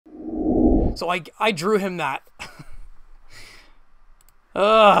So I drew him that.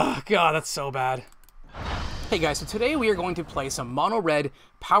 Oh, God, that's so bad. Hey guys, so today we are going to play some mono red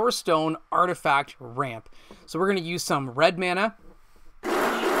Power Stone Artifact Ramp. So we're going to use some red mana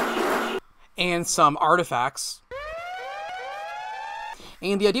and some artifacts.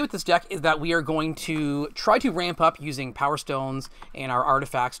 And the idea with this deck is that we are going to try to ramp up using Power Stones and our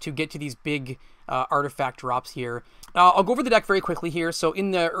artifacts to get to these big artifact drops here. I'll go over the deck very quickly here. So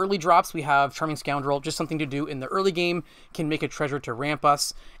in the early drops, we have Charming Scoundrel, just something to do in the early game, can make a treasure to ramp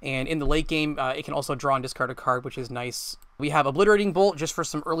us. And in the late game, it can also draw and discard a card, which is nice. We have Obliterating Bolt, just for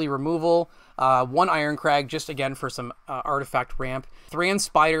some early removal. One Iron Crag, just again for some artifact ramp. Thran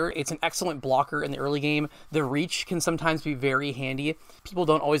Spider, it's an excellent blocker in the early game. The Reach can sometimes be very handy. People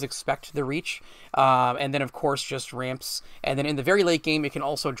don't always expect the Reach. And then, of course, just ramps. And then in the very late game, it can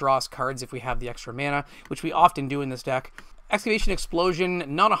also draw us cards if we have the extra mana, which we often do in this deck. Excavation Explosion,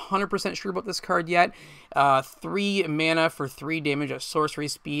 not 100% sure about this card yet. 3 mana for 3 damage at sorcery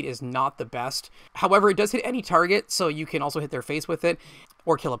speed is not the best. However, it does hit any target, so you can also hit their face with it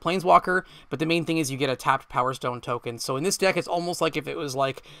or kill a Planeswalker. But the main thing is you get a tapped Power Stone token. So in this deck, it's almost like if it was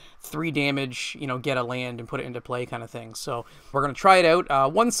like 3 damage, you know, get a land and put it into play kind of thing. So we're going to try it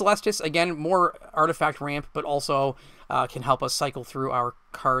out. 1 Celestis, again, more artifact ramp, but also can help us cycle through our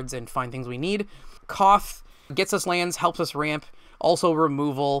cards and find things we need. Koth gets us lands, helps us ramp, also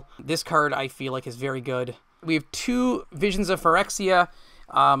removal. This card I feel like is very good. We have 2 Visions of Phyrexia.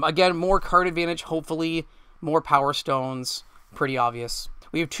 Again, more card advantage, hopefully. More Power Stones, pretty obvious.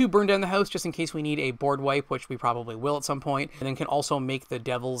 We have 2 Burn Down the House just in case we need a board wipe, which we probably will at some point. And then can also make the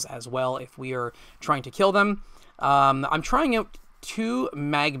Devils as well if we are trying to kill them. I'm trying out 2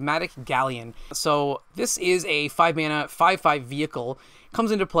 Magmatic Galleon. So this is a 5 mana, 5/5 vehicle.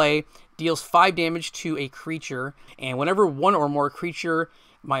 Comes into play, deals 5 damage to a creature, and whenever one or more creature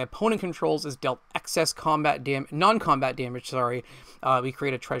my opponent controls is dealt excess non-combat damage, we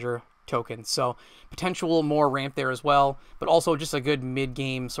create a treasure token. So potential more ramp there as well, but also just a good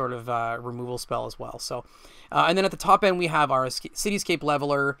mid-game sort of removal spell as well. So, and then at the top end we have our Cityscape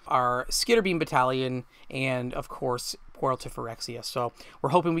Leveler, our Skitterbeam Battalion, and of course Portal to Phyrexia. So we're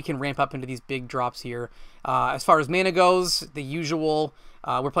hoping we can ramp up into these big drops here. As far as mana goes, the usual.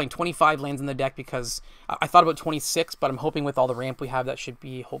 We're playing 25 lands in the deck because I thought about 26, but I'm hoping with all the ramp we have that should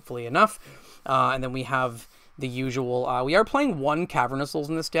be hopefully enough. And then we have the usual. We are playing 1 Cavernous Souls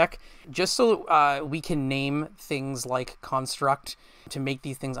in this deck just so we can name things like Construct to make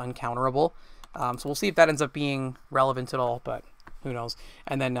these things uncounterable. So we'll see if that ends up being relevant at all, but who knows.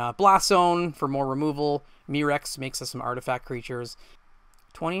 And then Blast Zone for more removal. Mirex makes us some artifact creatures.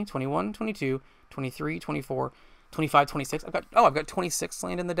 20, 21, 22, 23, 24, 25, 26. I've got 26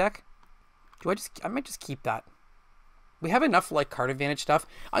 land in the deck. I might just keep that. We have enough like card advantage stuff.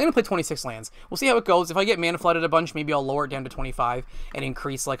 I'm going to play 26 lands. We'll see how it goes. If I get mana flooded a bunch, maybe I'll lower it down to 25 and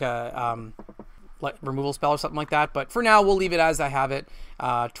increase like a like removal spell or something like that. But for now, we'll leave it as I have it.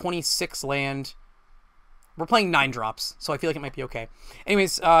 26 land. We're playing 9 drops, so I feel like it might be okay.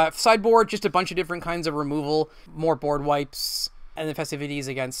 Anyways, sideboard, just a bunch of different kinds of removal, more board wipes, and the festivities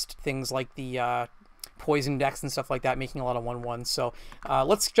against things like the poison decks and stuff like that, making a lot of 1/1s. So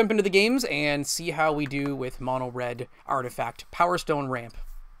let's jump into the games and see how we do with mono red artifact Power Stone ramp.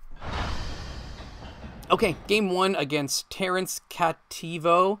 Okay, game 1 against Terrence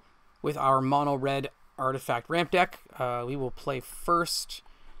Cativo with our mono red artifact ramp deck. We will play first.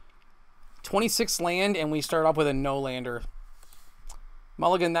 26 land, and we start off with a no-lander.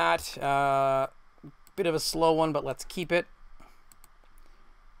 Mulligan that. Bit of a slow one, but let's keep it.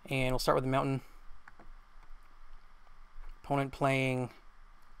 And we'll start with the mountain. Opponent playing.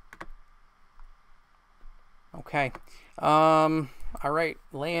 Okay. Alright.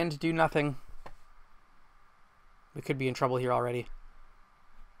 Land, do nothing. We could be in trouble here already.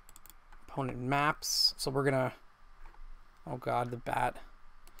 Opponent maps. So we're gonna... Oh god, the bat.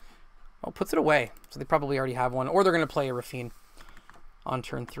 Oh, puts it away. So they probably already have one. Or they're going to play a Rafine on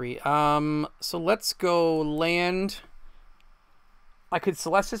turn 3. So let's go land. I could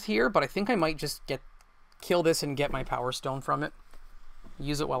Celestis here, but I think I might just kill this and get my Power Stone from it.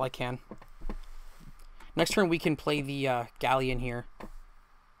 Use it while I can. Next turn we can play the Galleon here.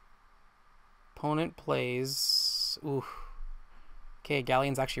 Opponent plays... Ooh. Okay,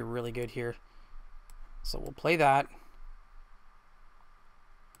 Galleon's actually really good here. So we'll play that.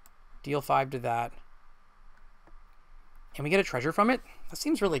 Deal 5 to that. Can we get a treasure from it? That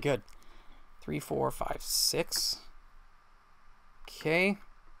seems really good. 3, 4, 5, 6. Okay.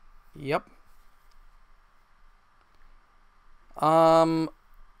 Yep. So I'm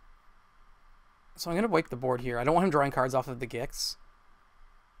going to wipe the board here. I don't want him drawing cards off of the Gix.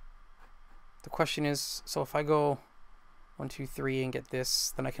 The question is, so if I go 1, 2, 3 and get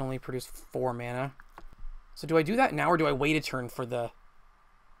this, then I can only produce 4 mana. So do I do that now, or do I wait a turn for the...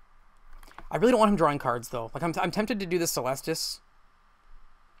 I really don't want him drawing cards, though. Like, I'm tempted to do the Celestis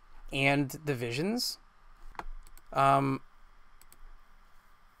and the Visions. I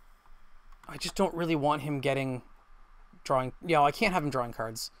just don't really want him drawing... Yeah, I can't have him drawing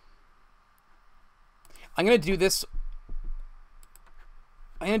cards. I'm going to do this...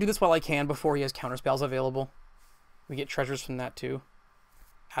 I'm going to do this while I can before he has counterspells available. We get treasures from that too.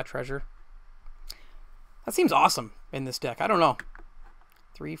 At treasure. That seems awesome in this deck. I don't know.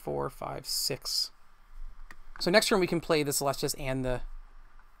 3, 4, 5, 6. So next turn we can play the Celestis and the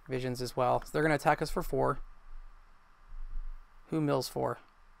Visions as well. So they're going to attack us for 4. Who mills 4?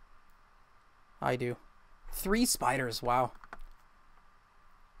 I do. 3 spiders. Wow.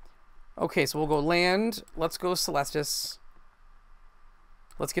 Okay, so we'll go land. Let's go Celestis.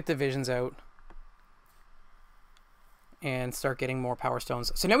 Let's get the Visions out and start getting more Power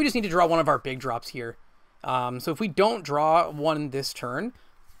Stones. So now we just need to draw one of our big drops here. So if we don't draw one this turn,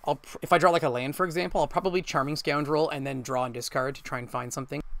 if I draw like a land, for example, I'll probably Charming Scoundrel and then draw and discard to try and find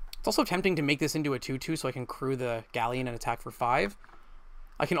something. It's also tempting to make this into a 2/2 so I can crew the Galleon and attack for 5.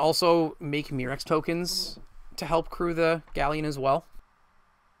 I can also make Mirex tokens to help crew the Galleon as well.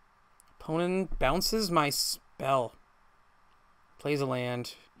 Opponent bounces my spell. Plays a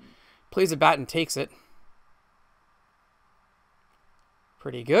land. Plays a bat and takes it.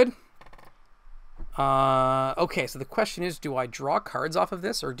 Pretty good. Okay, so the question is, do I draw cards off of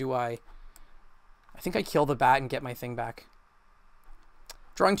this, or do I think I kill the bat and get my thing back.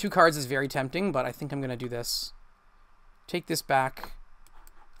 Drawing 2 cards is very tempting, but I think I'm going to do this. Take this back.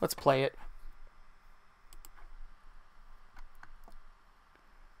 Let's play it.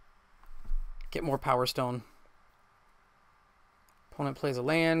 Get more Power Stone. Opponent plays a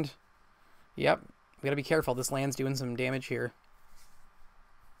land. Yep. We gotta be careful. This land's doing some damage here.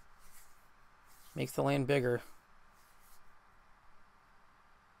 Makes the land bigger.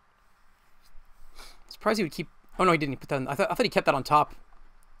 Surprised he would keep... Oh no, he didn't. He put that on... I thought he kept that on top.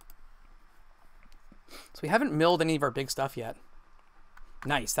 So we haven't milled any of our big stuff yet.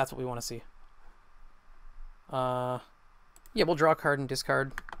 Nice. That's what we want to see. Yeah, we'll draw a card and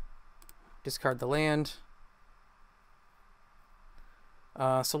discard. Discard the land.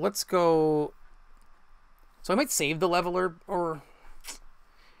 So let's go... So I might save the Leveler, or...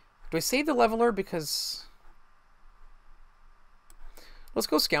 Do I save the Leveler because... Let's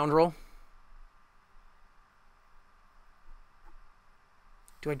go Scoundrel.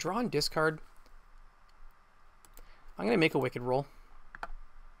 Do I draw and discard? I'm going to make a Wicked roll.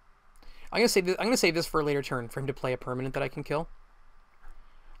 I'm going to save this for a later turn for him to play a permanent that I can kill.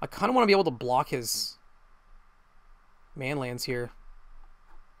 I kind of want to be able to block his man lands here.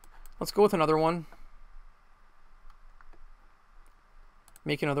 Let's go with another one.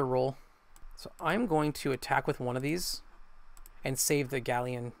 Make another roll. So I'm going to attack with one of these and save the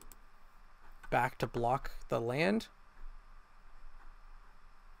Galleon back to block the land.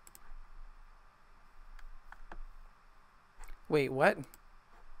 Wait, what?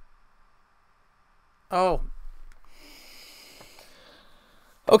 Oh.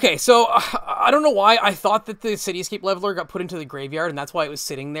 Okay, so I don't know why I thought that the Cityscape Leveler got put into the graveyard, and that's why it was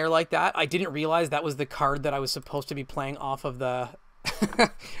sitting there like that. I didn't realize that was the card that I was supposed to be playing off of the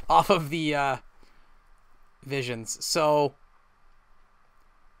off of the Visions. So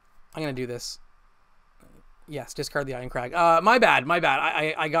I'm gonna do this. Yes, discard the Iron Crag. My bad.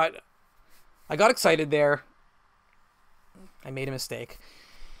 I got excited there. I made a mistake.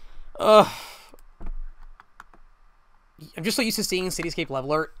 I'm just so used to seeing Cityscape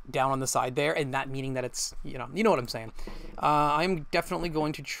Leveler down on the side there, and that meaning that it's, you know what I'm saying. I'm definitely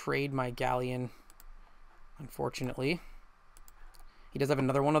going to trade my Galleon, unfortunately. He does have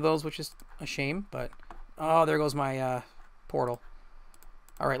another one of those, which is a shame, but... Oh, there goes my portal.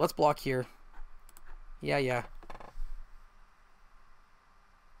 Alright, let's block here. Yeah.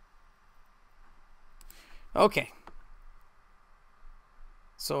 Okay.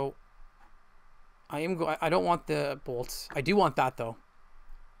 So... I don't want the bolts. I do want that though.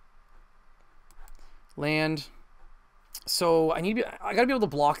 Land. So I gotta be able to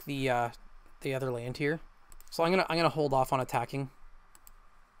block the other land here. So I'm gonna hold off on attacking.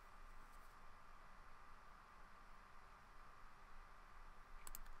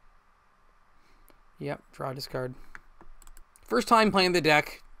 Yep, draw, discard. First time playing the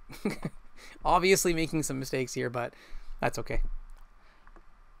deck. Obviously making some mistakes here, but that's okay.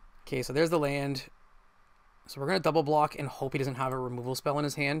 Okay, so there's the land. So we're going to double block and hope he doesn't have a removal spell in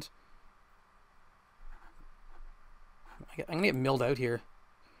his hand. I'm going to get milled out here.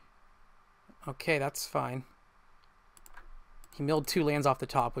 Okay, that's fine. He milled 2 lands off the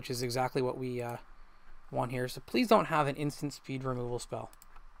top, which is exactly what we want here. So please don't have an instant speed removal spell.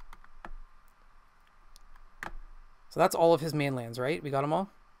 So that's all of his main lands, right? We got them all?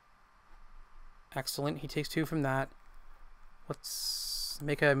 Excellent. He takes 2 from that. Let's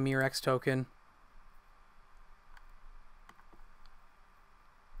make a Mirrex token.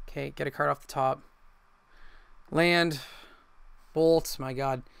 Okay, get a card off the top. Land. Bolt. My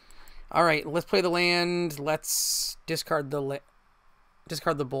god. Alright, let's play the land. Let's discard the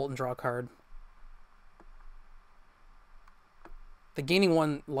bolt and draw a card. The gaining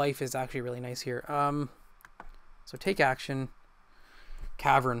 1 life is actually really nice here. So take action.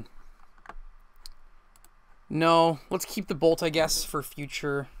 Cavern. No, let's keep the bolt, I guess, for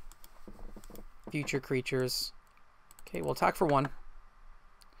future creatures. Okay, we'll attack for 1.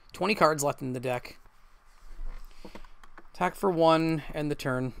 20 cards left in the deck. Attack for 1, end the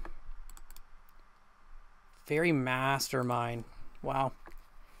turn. Very mastermind. Wow.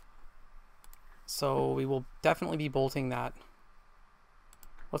 So we will definitely be bolting that.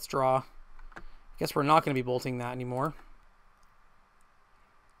 Let's draw. I guess we're not going to be bolting that anymore.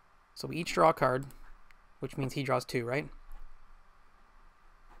 So we each draw a card, which means he draws 2, right?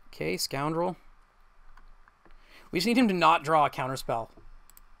 Okay, Scoundrel. We just need him to not draw a counterspell.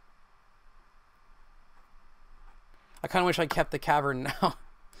 I kind of wish I kept the Cavern now.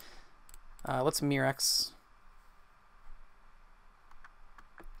 Let's Mirrex.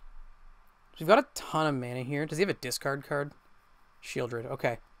 We've got a ton of mana here. Does he have a discard card? Shieldred,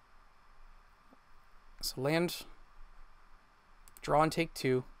 okay. So land. Draw and take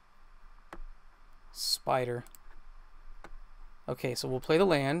 2. Spider. Okay, so we'll play the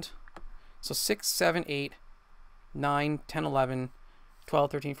land. So 6, 7, 8, 9, 10, 11,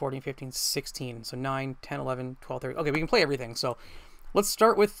 12, 13, 14, 15, 16. So 9, 10, 11, 12, 13. Okay, we can play everything. So let's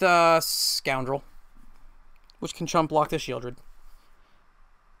start with Scoundrel, which can chump block the Shieldred.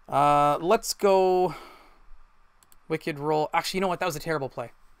 Let's go Wicked Roll. Actually, you know what? That was a terrible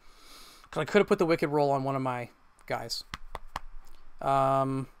play. Because I could have put the Wicked Roll on one of my guys.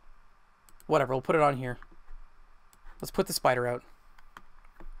 Whatever, we'll put it on here. Let's put the Spider out.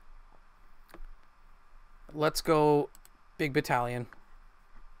 Let's go Big Battalion.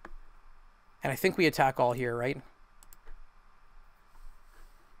 And I think we attack all here, right?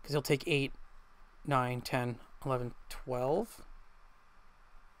 Because he'll take 8, 9, 10, 11, 12.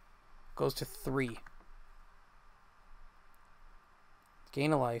 Goes to 3.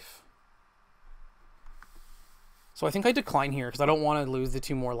 Gain a life. So I think I decline here because I don't want to lose the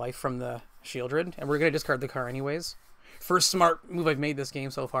 2 more life from the Shieldred. And we're going to discard the card anyways. First smart move I've made this game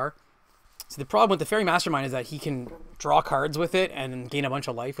so far. So the problem with the Fairy Mastermind is that he can draw cards with it and gain a bunch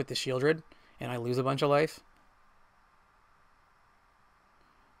of life with the Shieldred. And I lose a bunch of life.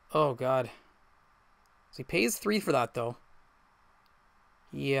 Oh god. So he pays 3 for that though.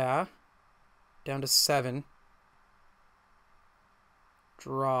 Yeah. Down to 7.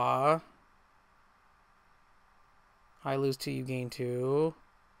 Draw. I lose 2, you gain 2.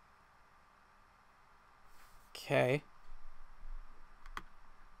 Okay.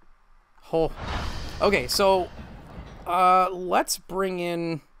 Oh. Okay, so let's bring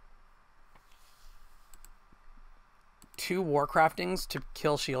in 2 Warcraftings to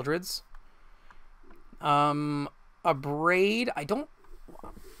kill Shieldreds. A Braid, I don't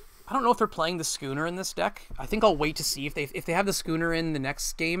know if they're playing the Schooner in this deck. I think I'll wait to see if they have the Schooner in the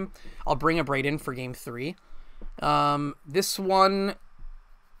next game. I'll bring a Braid in for game 3. This one,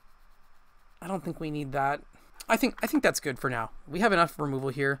 I don't think we need that. I think that's good for now. We have enough removal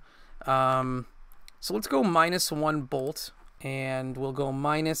here. So let's go -1 bolt, and we'll go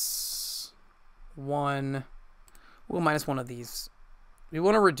 -1. We'll -1 of these. We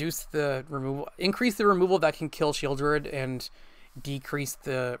want to reduce the removal, increase the removal that can kill Shieldred, and decrease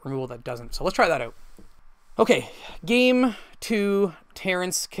the removal that doesn't. So let's try that out. Okay, game 2,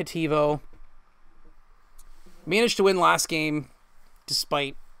 Terrence Cativo. Managed to win last game,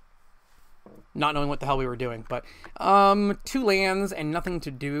 despite not knowing what the hell we were doing. But 2 lands and nothing to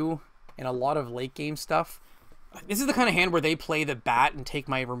do, and a lot of late game stuff. This is the kind of hand where they play the bat and take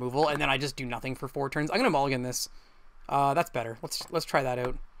my removal, and then I just do nothing for 4 turns. I'm gonna mulligan this. That's better. Let's try that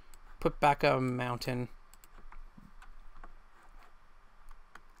out. Put back a mountain.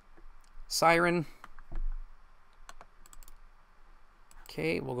 Siren.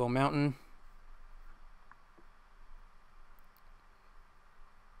 Okay, we'll go mountain.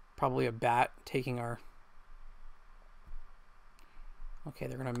 Probably a bat taking our... Okay,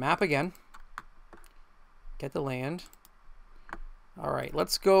 they're going to map again. Get the land. Alright,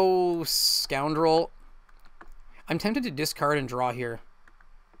 let's go Scoundrel. I'm tempted to discard and draw here.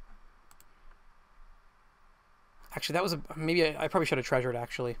 Actually, that was maybe I probably should have treasured,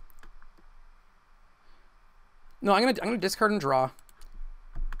 actually. No, I'm gonna discard and draw.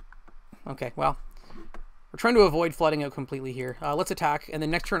 Okay, well, we're trying to avoid flooding out completely here. Let's attack, and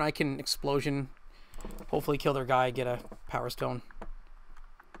then next turn I can explosion, hopefully kill their guy, get a Power Stone.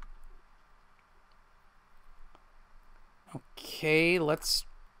 Okay, let's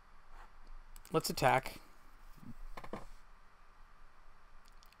attack.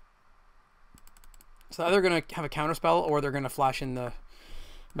 So either going to have a counterspell or they're going to flash in the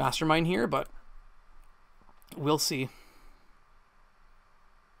Mastermind here, but we'll see.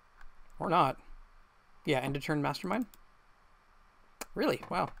 Or not. Yeah, end of turn Mastermind. Really?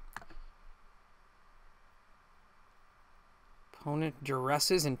 Wow. Opponent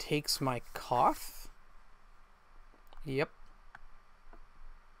duresses and takes my Koth. Yep.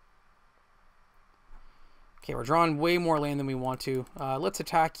 Okay, we're drawing way more land than we want to. Let's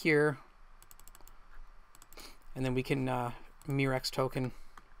attack here. And then we can Mirrex token.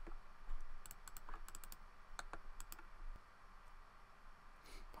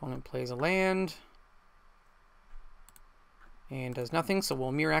 Opponent plays a land. And does nothing, so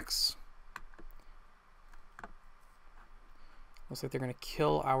we'll Mirrex. Looks like they're going to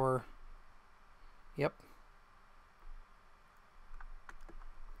kill our... Yep.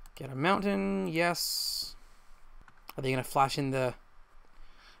 Get a mountain, yes. Are they going to flash in the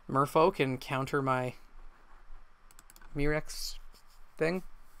Merfolk and counter my Mirrex thing?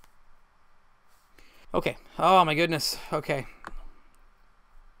 Okay. Oh my goodness. Okay.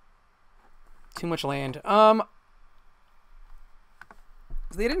 Too much land.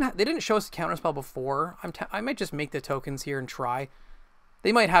 They didn't show us a counterspell before. I might just make the tokens here and try.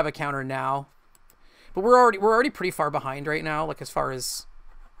 They might have a counter now, but we're already pretty far behind right now. Like as far as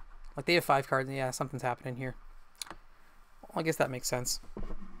like they have 5 cards. And yeah, something's happening here. Well, I guess that makes sense.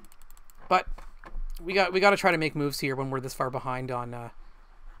 But we got to try to make moves here when we're this far behind on.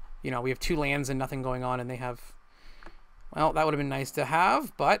 You know, we have 2 lands and nothing going on, and they have. Well, that would have been nice to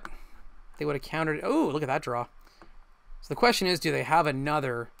have, but they would have countered. Oh, look at that draw. So the question is, do they have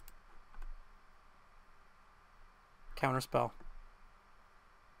another counterspell?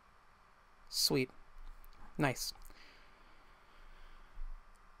 Sweet. Nice.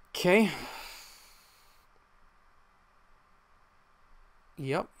 Okay.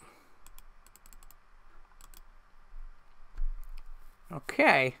 Yep.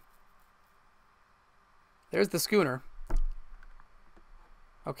 Okay. There's the schooner.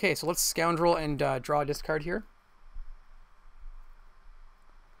 Okay, so let's scoundrel and draw a discard here.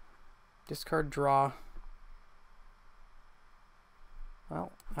 Discard, draw.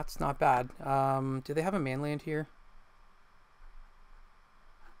 Well, that's not bad. Do they have a manland here?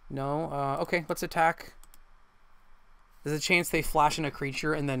 No. Okay, let's attack. There's a chance they flash in a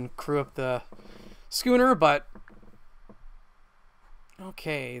creature and then crew up the schooner, but...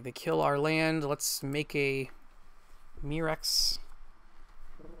 Okay, they kill our land. Let's make a Mirrex.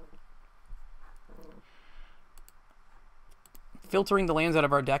 Filtering the lands out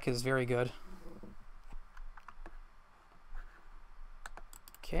of our deck is very good.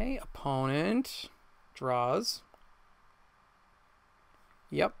 Okay, opponent draws.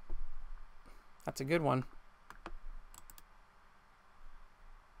 Yep. That's a good one.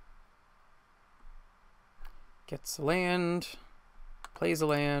 Gets a land. Plays a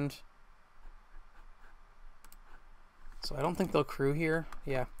land. So I don't think they'll crew here.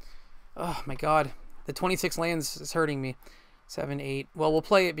 Yeah. Oh my god. The 26 lands is hurting me. 7, 8. Well, we'll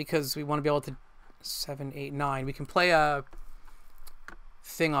play it because we want to be able to... 7, 8, 9. We can play a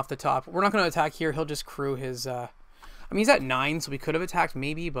thing off the top. We're not going to attack here. He'll just crew his... I mean, he's at 9, so we could have attacked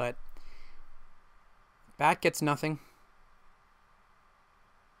maybe, but... Bat gets nothing.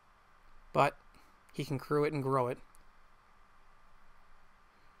 But he can crew it and grow it.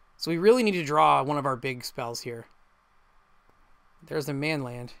 So we really need to draw one of our big spells here. There's the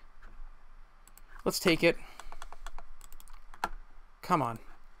manland. Let's take it. Come on.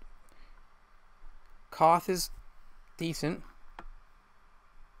 Koth is decent.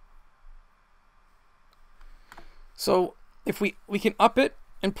 So if we can up it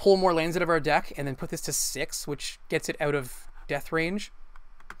and pull more lands out of our deck and then put this to 6, which gets it out of death range.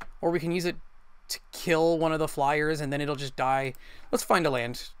 Or we can use it to kill one of the flyers and then it'll just die. Let's find a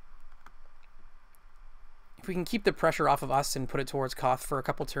land. If we can keep the pressure off of us and put it towards Koth for a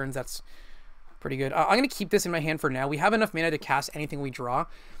couple turns, that's pretty good. I'm going to keep this in my hand for now. We have enough mana to cast anything we draw.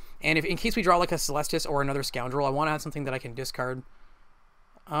 And if in case we draw like a Celestis or another Scoundrel, I want to have something that I can discard.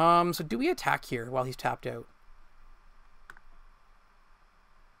 So do we attack here while he's tapped out?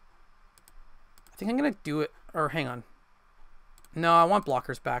 I think I'm going to do it. Or hang on. No, I want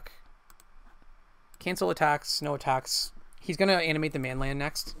blockers back. Cancel attacks, no attacks. He's going to animate the manland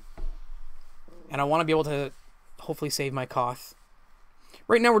next. And I want to be able to hopefully save my Koth.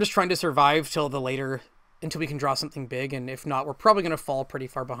 Right now we're just trying to survive till the later, until we can draw something big. And if not, we're probably going to fall pretty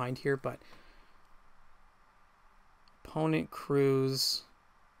far behind here. But opponent crews.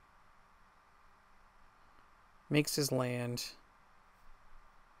 Makes his land.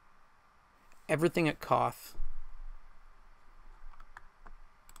 Everything at Koth.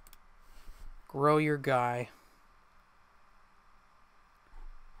 Grow your guy.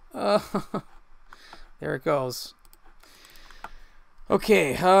 There it goes.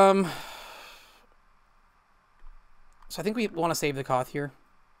 Okay, so I think we want to save the Koth here.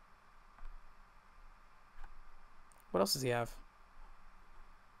 What else does he have?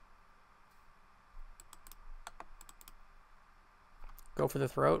 Go for the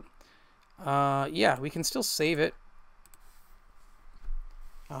throat. Yeah, we can still save it.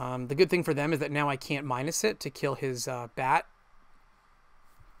 The good thing for them is that now I can't minus it to kill his bat.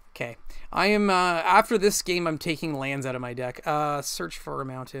 Okay, I am, after this game, I'm taking lands out of my deck. Search for a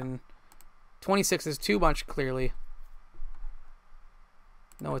mountain. 26 is too much, clearly.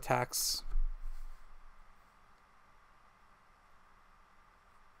 No attacks.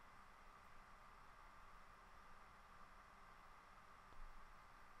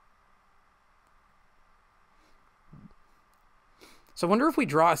 So I wonder if we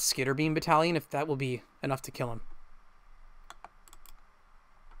draw a Skitterbeam Battalion, if that will be enough to kill him.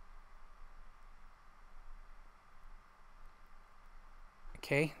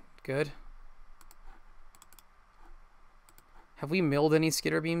 Okay, good. Have we milled any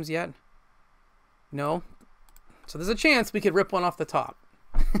Skitterbeams yet? No. So there's a chance we could rip one off the top.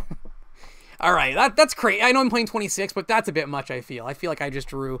 All right, that's crazy. I know I'm playing 26, but that's a bit much, I feel. I feel like I just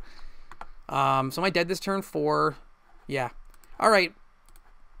drew. So am I dead this turn? 4. Yeah. All right.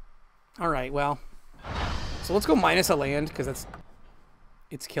 All right, well. So let's go minus a land, because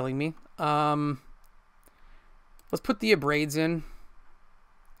it's killing me. Let's put the Abrades in.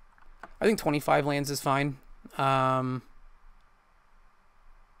 I think 25 lands is fine. And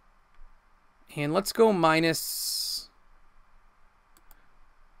let's go minus...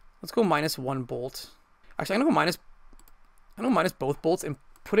 Let's go minus 1 bolt. Actually, I'm going to go minus both bolts and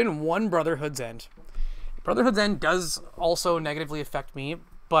put in 1 Brotherhood's End. Brotherhood's End does also negatively affect me,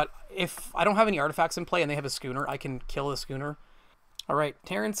 but if I don't have any artifacts in play and they have a schooner, I can kill the schooner. All right,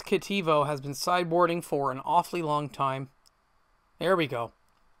 Terrence Kativo has been sideboarding for an awfully long time. There we go.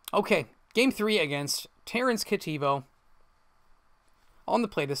 Okay, game 3 against Terrence Kativo. On the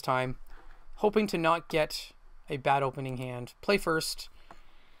play this time, hoping to not get a bad opening hand. Play first.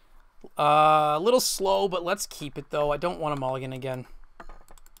 A little slow, but let's keep it though. I don't want to mulligan again.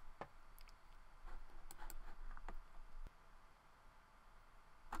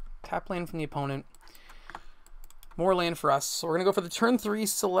 Tap land from the opponent. More land for us. So we're going to go for the turn 3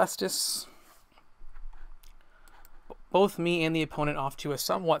 Celestis. Both me and the opponent off to a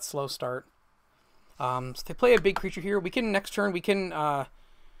somewhat slow start. So they play a big creature here. We can, next turn, we can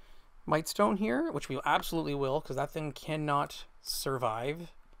Mightstone here, which we absolutely will, because that thing cannot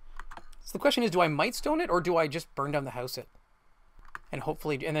survive. So the question is, do I Mightstone it, or do I just burn down the house it? And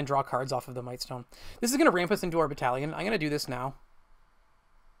hopefully, and then draw cards off of the Mightstone. This is going to ramp us into our battalion. I'm going to do this now.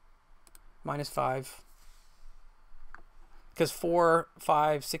 -5. Because 4,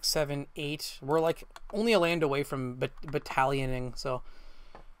 5, 6, 7, 8, we're like only a land away from battalioning. So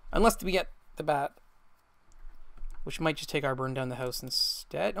unless we get the bat, which might just take our burn down the house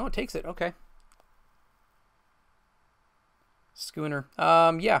instead. Oh, it takes it. Okay. Schooner.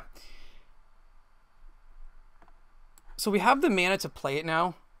 Yeah. So we have the mana to play it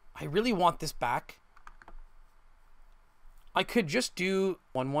now. I really want this back. I could just do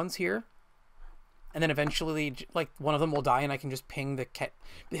 1/1s here. And then eventually, like, one of them will die and I can just ping the cat.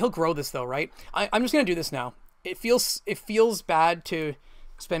 He'll grow this though, right? I'm just going to do this now. It feels bad to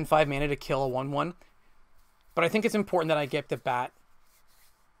spend 5 mana to kill a 1/1. But I think it's important that I get the bat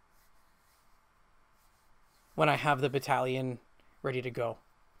when I have the battalion ready to go.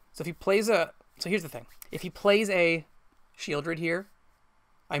 So if he plays a... So here's the thing. If he plays a Shieldred here,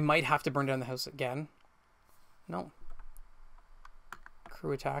 I might have to burn down the house again. No.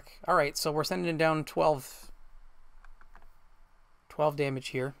 Crew attack. Alright, so we're sending down 12 damage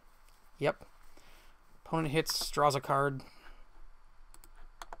here. Yep. Opponent hits, draws a card.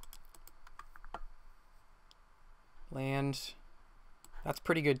 Land. That's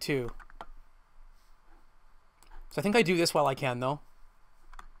pretty good too. So I think I do this while I can though.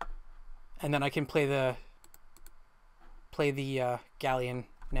 And then I can play the Galleon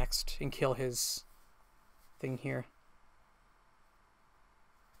next and kill his thing here.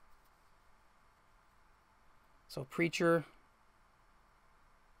 So Preacher.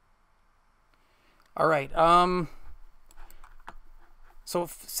 All right. So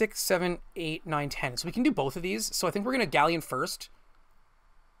 6, 7, 8, 9, 10. So we can do both of these. So I think we're going to Galleon first.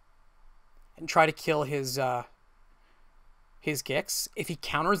 And try to kill his Gix. If he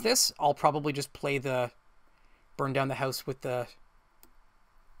counters this, I'll probably just play the burn down the house with the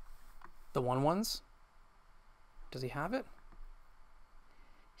 1/1s. Does he have it?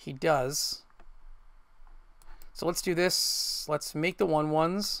 He does. So let's do this. Let's make the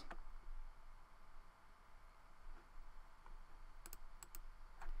 1/1s.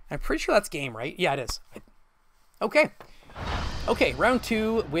 I'm pretty sure that's game, right? Yeah, it is. Okay. Okay, round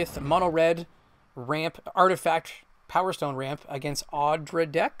 2 with mono red ramp artifact Power Stone ramp against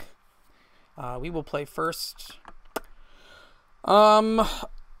Audra deck. We will play first.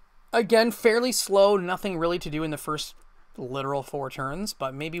 Again, fairly slow. Nothing really to do in the first literal 4 turns,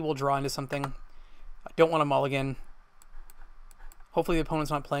 but maybe we'll draw into something. I don't want to mulligan. Hopefully the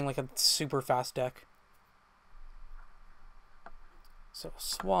opponent's not playing like a super fast deck. So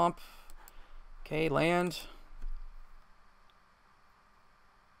swamp. Okay, land.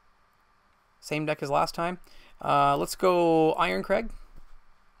 Same deck as last time. Let's go Ironcrag.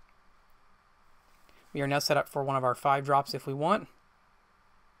 We are now set up for one of our 5 drops if we want.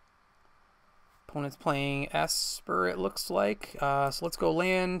 Opponent's playing Esper, it looks like. So let's go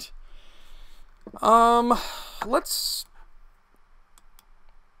land. So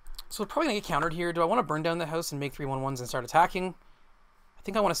probably gonna get countered here. Do I want to burn down the house and make 3 1/1s and start attacking? I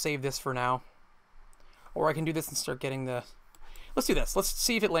think I want to save this for now. Or I can do this and start getting the... Let's do this. Let's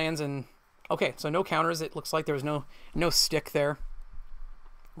see if it lands and... Okay, so no counters. It looks like there was no stick there.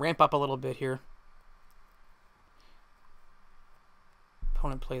 Ramp up a little bit here.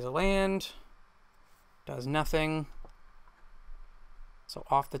 Opponent plays a land. Does nothing. So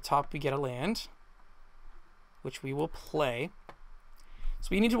off the top we get a land, which we will play. So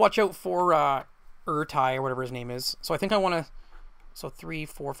we need to watch out for Urtai or whatever his name is. So I think I want to... So 3,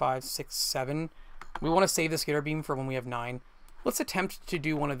 4, 5, 6, 7. We want to save the Skitter Beam for when we have 9. Let's attempt to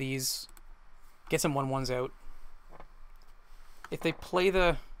do one of these. Get some 1/1s out. If they play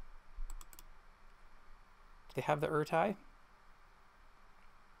the... Do they have the Urtai?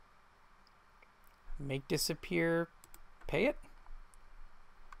 Make disappear. Pay it?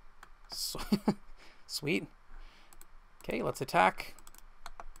 So sweet. Okay, let's attack.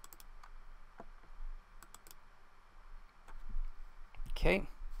 Okay.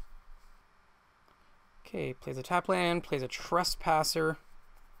 Okay, plays a tap land, plays a Trespasser.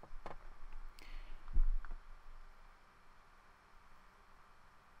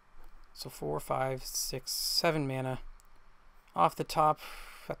 So 4, 5, 6, 7 mana. Off the top,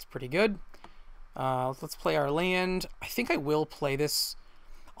 that's pretty good. Let's play our land. I think I will play this.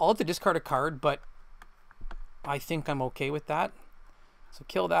 I'll have to discard a card, but I think I'm okay with that. So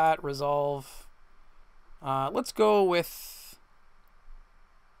kill that, resolve. Let's go with...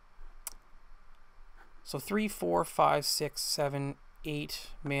 So 3, 4, 5, 6, 7, 8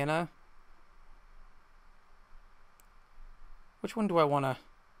 mana. Which one do I want to...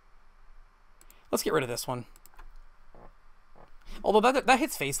 Let's get rid of this one. Although that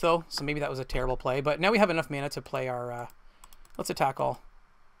hits face, though, so maybe that was a terrible play. But now we have enough mana to play our... let's attack all.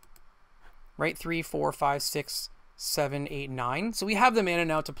 Right? 3, 4, 5, 6, 7, 8, 9. So we have the mana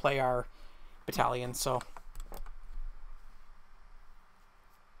now to play our battalion, so...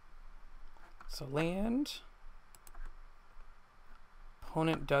 So land.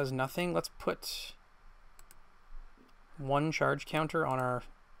 Opponent does nothing. Let's put 1 charge counter on our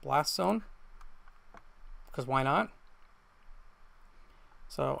blast zone. Because why not?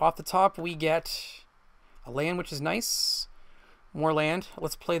 So off the top we get a land, which is nice. More land.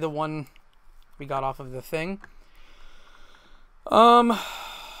 Let's play the one we got off of the thing. So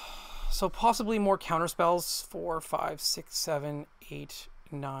possibly more counter spells. 4, 5, 6, 7, 8,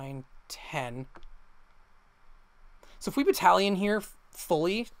 9, 10. So if we battalion here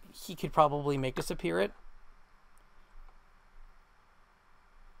fully, he could probably make disappear it.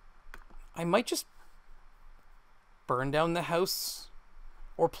 I might just burn down the house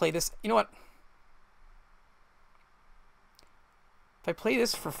or play this. You know what? If I play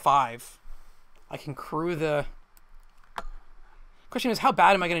this for 5, I can crew the... Question is, how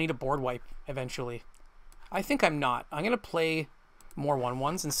bad am I going to need a board wipe eventually? I think I'm not. I'm going to play more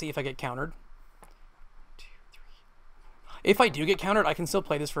 1/1s and see if I get countered. 2, 3. If I do get countered, I can still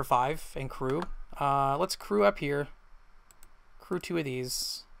play this for 5 and crew. Let's crew up here. Crew 2 of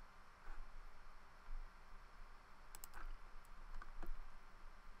these.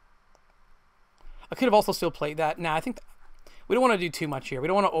 I could have also still played that. Nah, I think we don't want to do too much here. We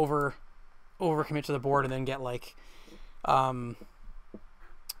don't want to overcommit to the board and then get like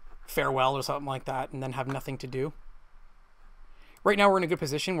Farewell or something like that and then have nothing to do. Right now we're in a good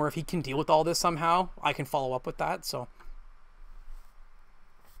position where if he can deal with all this somehow, I can follow up with that. So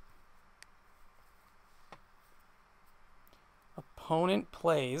opponent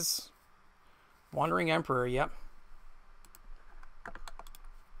plays Wandering Emperor. Yep.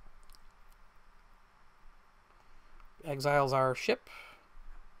 Exiles our ship.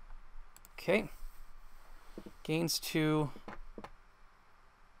 Okay. Gains 2.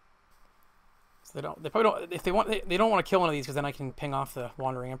 So they probably don't, if they want, they don't want to kill one of these because then I can ping off the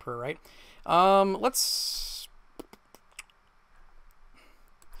Wandering Emperor, right? Let's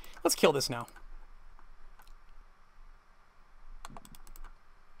kill this now.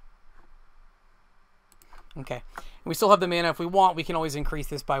 Okay. And we still have the mana. If we want, we can always increase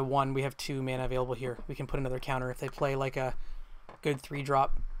this by 1. We have 2 mana available here. We can put another counter if they play like a good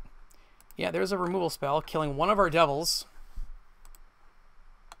 3-drop. Yeah, there's a removal spell, killing one of our devils.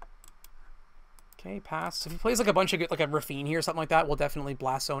 Okay, pass. If he plays like a bunch of like a Rafine here or something like that, we'll definitely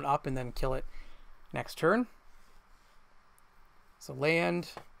Blast Zone up and then kill it next turn. So land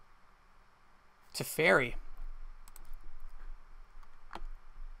to Fairy.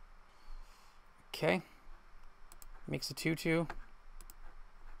 Okay. Makes a 2/2.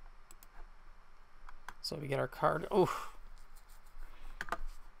 So we get our card. Oh.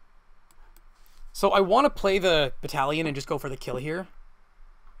 So I want to play the Battalion and just go for the kill here.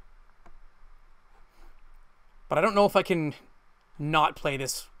 But I don't know if I can not play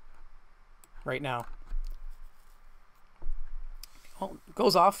this right now. Well,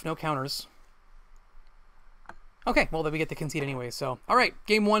 goes off, no counters. Okay, well then we get the concede anyway, so. Alright,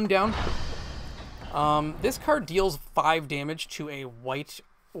 game 1 down. This card deals 5 damage to a white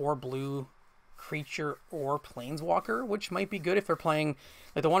or blue creature or planeswalker, which might be good if they're playing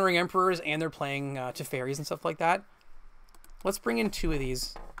like the Wandering Emperors and they're playing Teferis and stuff like that. Let's bring in 2 of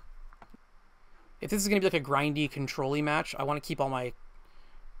these. If this is going to be like a grindy, control-y match, I want to keep all my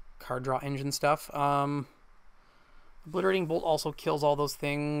card draw engine stuff. Obliterating Bolt also kills all those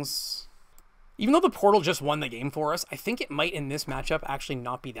things. Even though the Portal just won the game for us, I think it might in this matchup actually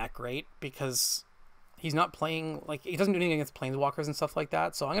not be that great because he's not playing, like, he doesn't do anything against Planeswalkers and stuff like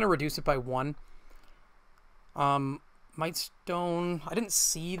that. So I'm going to reduce it by 1. Might Stone, I didn't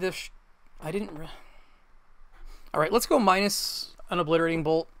see the, Alright, let's go minus an Obliterating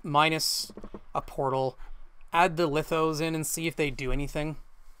Bolt, minus a Portal, add the Lithos in and see if they do anything.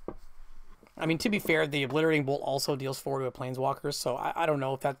 I mean, to be fair, the Obliterating Bolt also deals 4 to a Planeswalker, so I don't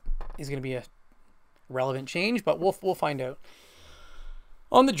know if that is going to be a relevant change, but we'll find out.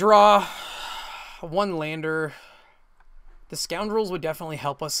 On the draw, 1 lander. The Scoundrels would definitely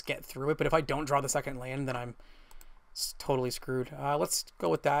help us get through it, but if I don't draw the second land, then I'm totally screwed. Let's go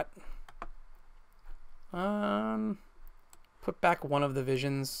with that. Put back 1 of the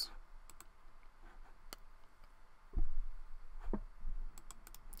Visions.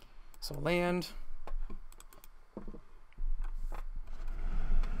 So land.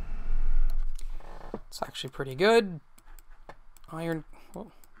 It's actually pretty good. Iron.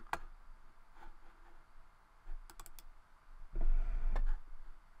 Whoa.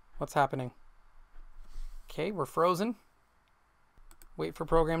 What's happening? Okay, we're frozen. Wait for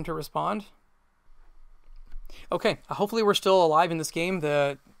program to respond. Okay, hopefully we're still alive in this game.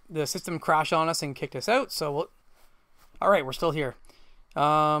 The system crashed on us and kicked us out, so we'll... Alright, we're still here.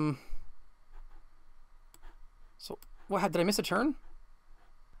 So, what, did I miss a turn?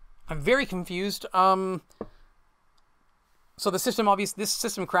 I'm very confused. So the system, obviously, this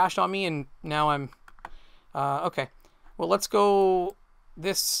system crashed on me, and now I'm... okay. Well, let's go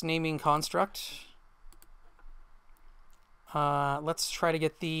this naming construct. Let's try to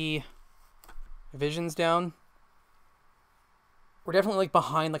get the Visions down. We're definitely like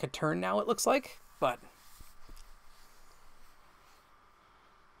behind like a turn now, it looks like, but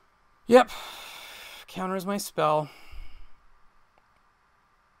yep, counters my spell.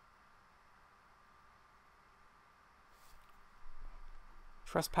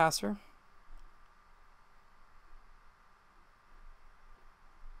 Trespasser.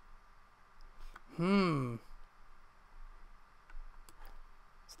 I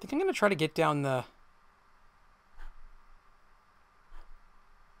think I'm gonna try to get down the...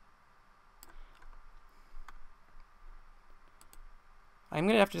 I'm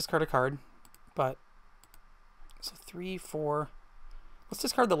going to have to discard a card, but... So 3, 4... Let's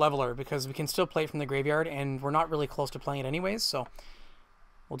discard the Leveler, because we can still play it from the graveyard, and we're not really close to playing it anyways, so...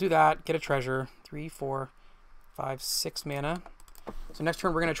 We'll do that, get a treasure. 3, 4, 5, 6 mana. So next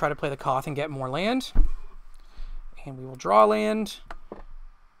turn we're going to try to play the Koth and get more land. And we will draw land.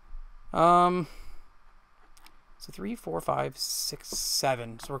 So 3, 4, 5, 6,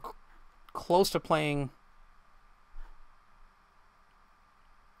 7. So we're close to playing.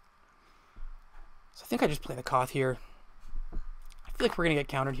 So I think I just play the Koth here. I feel like we're going to get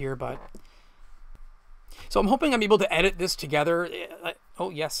countered here, but... So I'm hoping I'm able to edit this together. Oh,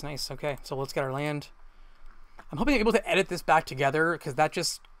 yes, nice. Okay, so let's get our land. I'm hoping I'm able to edit this back together because that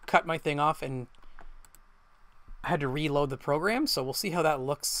just cut my thing off and I had to reload the program. So we'll see how that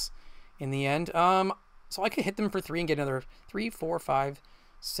looks in the end. So I could hit them for 3 and get another 3, 4, 5,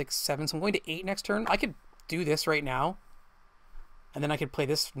 6, 7. So I'm going to 8 next turn. I could do this right now. And then I could play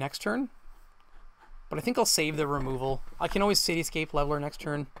this next turn. But I think I'll save the removal. I can always Cityscape Leveler next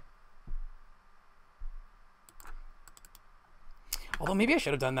turn. Although maybe I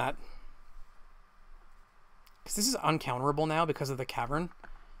should have done that. Because this is uncounterable now because of the Cavern.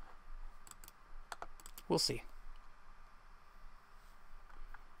 We'll see.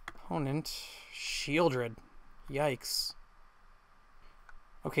 Opponent. Shieldred. Yikes.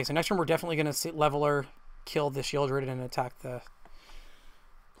 Okay, so next turn we're definitely going to Leveler, kill the Shieldred, and attack the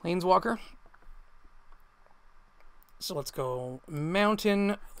Planeswalker. So let's go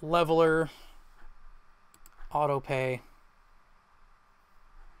Mountain, Leveler, Autopay.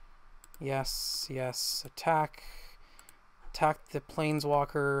 Yes, yes. Attack. Attack the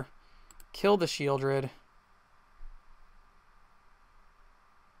Planeswalker. Kill the Shieldred.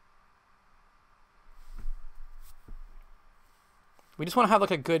 We just want to have like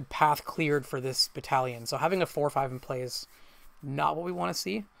a good path cleared for this battalion. So having a 4/5 in play is not what we want to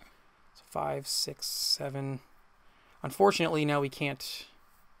see. So 5, 6, 7. Unfortunately, now we can't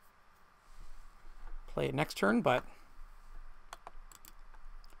play it next turn, but...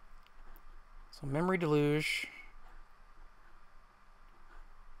 So Memory Deluge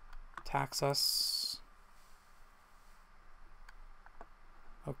attacks us.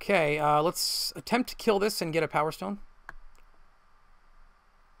 Okay, let's attempt to kill this and get a Power Stone.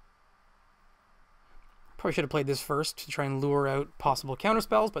 Probably should have played this first to try and lure out possible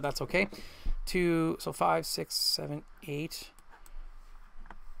counterspells, but that's okay. So 5, 6, 7, 8.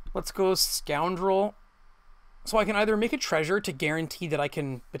 Let's go Scoundrel. So I can either make a treasure to guarantee that I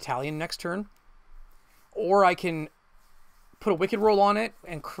can battalion next turn, or I can put a Wicked Roll on it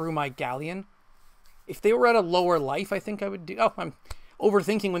and crew my Galleon. If they were at a lower life, I think I would do... Oh, I'm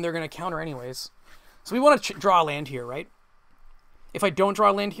overthinking when they're going to counter anyways. So we want to draw a land here, right? If I don't draw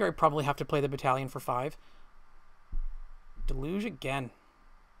a land here, I probably have to play the battalion for 5. Deluge again.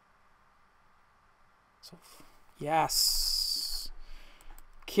 So, yes.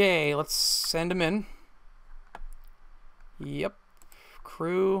 Okay, let's send him in. Yep.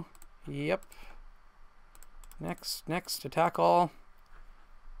 Crew. Yep. Next. Attack all.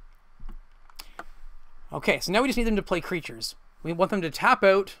 Okay, so now we just need them to play creatures. We want them to tap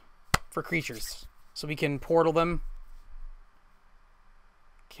out for creatures. So we can portal them.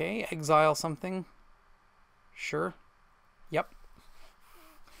 Okay, exile something. Sure. Yep.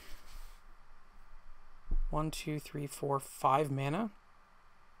 1, 2, 3, 4, 5 mana.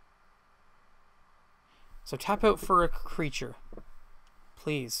 So tap out for a creature.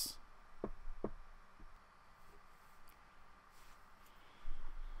 Please.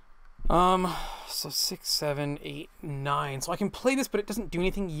 So 6, 7, 8, 9. So I can play this, but it doesn't do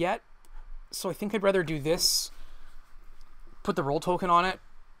anything yet. So I think I'd rather do this. Put the roll token on it.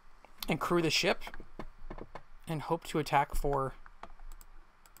 And crew the ship. And hope to attack for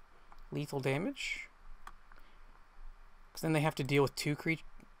lethal damage. Because then they have to deal with 2 creatures.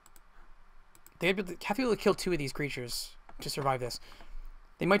 They have to be able to kill 2 of these creatures to survive this.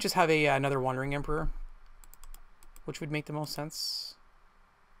 They might just have another Wandering Emperor, which would make the most sense.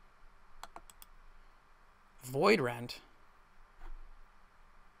 Voidrend.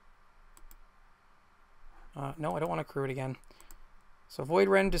 No, I don't want to crew it again. So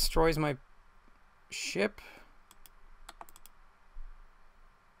Voidrend destroys my ship.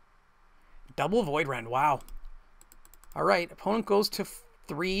 Double Voidrend, wow. Alright, opponent goes to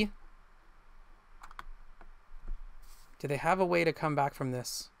 3. Do they have a way to come back from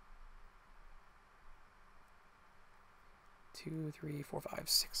this? 2, 3, 4, 5,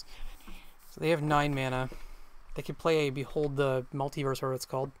 6. So they have 9 mana. They could play a Behold the Multiverse, or what it's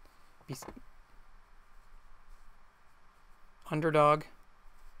called. Underdog.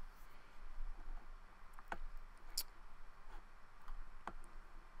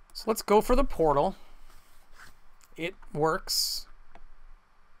 So let's go for the portal. It works.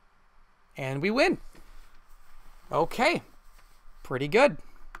 And we win. Okay. Pretty good.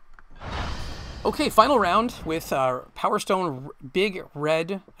 Okay, final round with Power Stone Big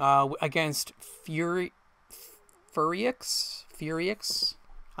Red against Furix.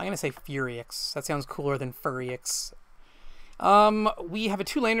 I'm going to say Furix. That sounds cooler than Furix. We have a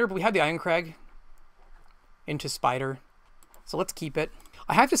 2-laner, but we have the Ironcrag into Spider. So let's keep it.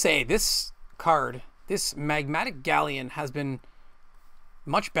 I have to say, this card, this Magmatic Galleon, has been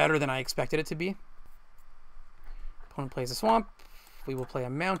much better than I expected it to be. Opponent plays a Swamp. We will play a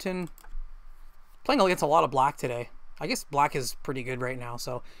Mountain. Playing against a lot of black today. I guess black is pretty good right now,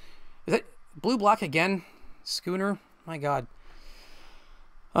 so... Is it blue-black again? Schooner? My god.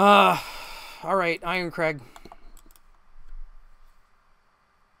 Alright, Ironcrag.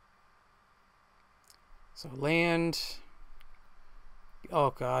 So land.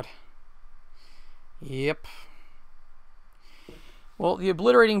 Oh god. Yep. Well, the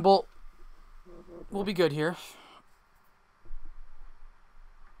Obliterating Bolt will be good here.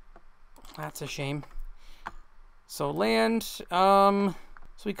 That's a shame. So land. So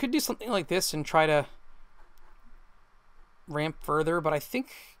we could do something like this and try to ramp further, but I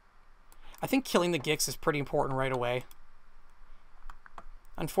think killing the Gix is pretty important right away.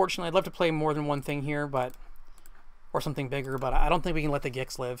 Unfortunately, I'd love to play more than one thing here, or something bigger, but I don't think we can let the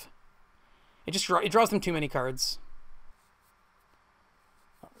Gix live. It draws them too many cards.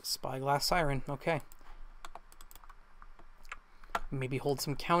 Spyglass Siren, okay. Maybe hold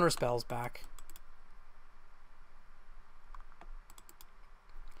some counter spells back.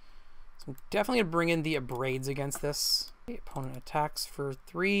 So I'm definitely going to bring in the Abrades against this. The opponent attacks for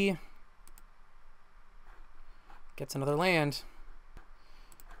 3. Gets another land.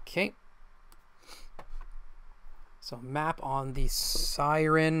 Okay. So map on the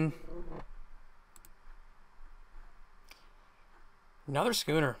Siren. Another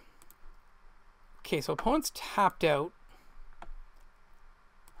Schooner. Okay, so opponent's tapped out.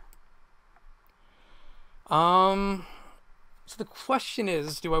 So the question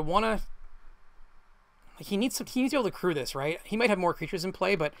is, do I want to... Like, he needs to be able to crew this, right? He might have more creatures in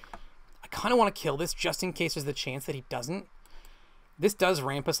play, but I kind of want to kill this just in case there's the chance that he doesn't. This does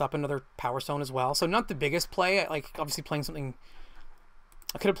ramp us up another Power Stone as well. So not the biggest play. Like, obviously playing something...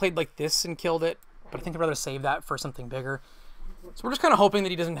 I could have played like this and killed it, but I think I'd rather save that for something bigger. So we're just kind of hoping that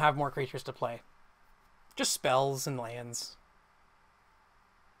he doesn't have more creatures to play. Just spells and lands.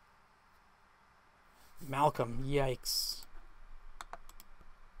 Malcolm, yikes.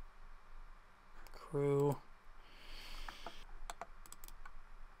 Crew.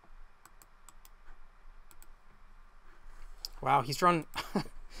 Wow, he's drawn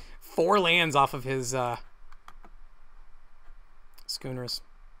 4 lands off of his Schooners.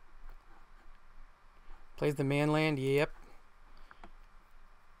 Plays the man land, yep.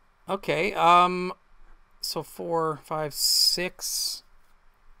 Okay, so 4, 5, 6.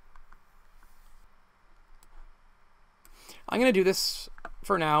 I'm going to do this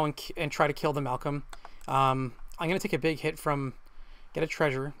for now and try to kill the Malcolm. I'm going to take a big hit from get a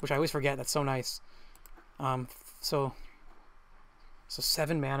treasure, which I always forget. That's so nice. So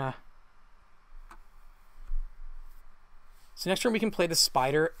 7 mana. So next turn we can play the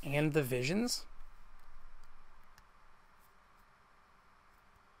Spider and the Visions.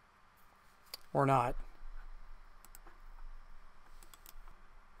 Or not.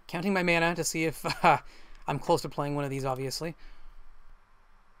 Counting my mana to see if I'm close to playing one of these, obviously.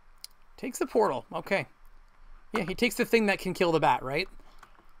 Takes the portal. Okay. Yeah, he takes the thing that can kill the bat, right?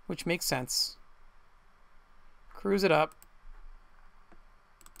 Which makes sense. Cruise it up.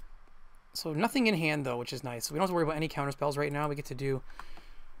 So nothing in hand, though, which is nice. We don't have to worry about any counter spells right now. We get to do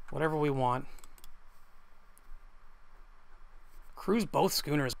whatever we want. Cruise both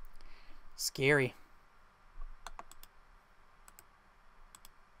Schooners. Scary.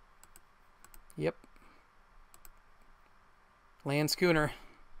 Yep. Land Schooner.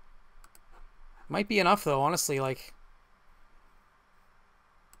 Might be enough, though, honestly. Like,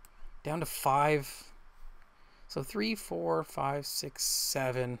 down to 5. So 3, 4, 5, 6,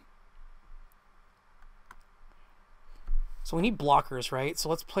 7. So we need blockers, right? So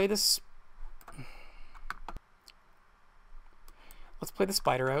let's play this. Let's play the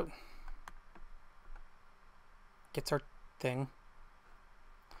Spider out. Gets our thing.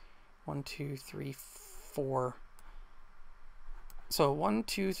 1, 2, 3, 4. So 1,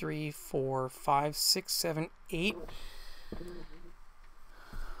 2, 3, 4, 5, 6, 7, 8.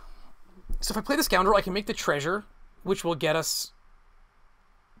 So if I play the Scoundrel, I can make the treasure, which will get us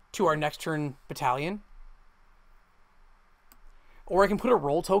to our next turn battalion. Or I can put a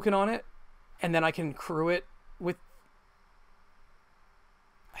roll token on it, and then I can crew it with...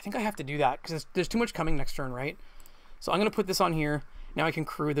 I think I have to do that, because there's too much coming next turn, right? So I'm going to put this on here. Now I can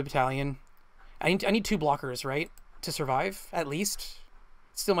crew the battalion. I need 2 blockers, right? To survive, at least.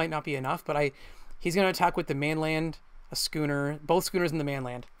 Still might not be enough, but he's going to attack with the man land. a schooner, both schooners in the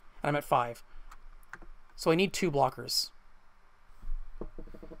manland, and I'm at 5. So I need 2 blockers.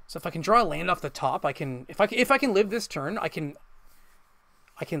 So if I can draw a land off the top, I can. If I can live this turn, I can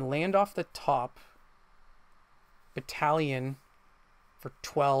land off the top. Battalion for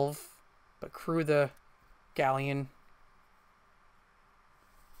 12, but crew the galleon.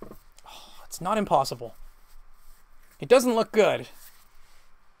 Oh, it's not impossible. It doesn't look good.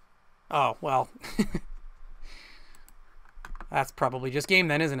 Oh, well. That's probably just game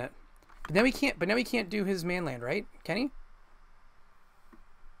then, isn't it? But now he can't do his manland, right? Can he?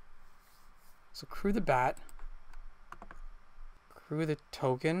 So crew the bat. Crew the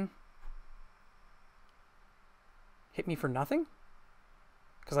token. Hit me for nothing?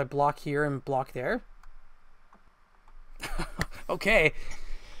 Because I block here and block there? Okay.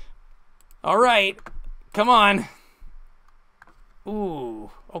 Alright. Come on.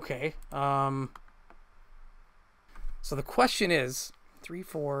 Ooh. Okay. So the question is 3,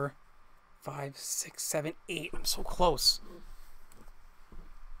 4, 5, 6, 7, 8. I'm so close.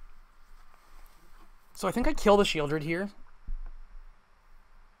 So I think I kill the Shieldred here.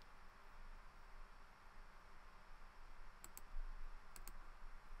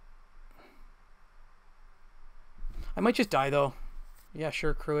 I might just die though. Yeah,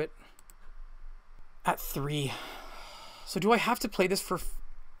 sure, crew it. At 3. So do I have to play this for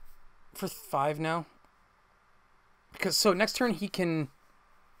 5 now? Because so next turn he can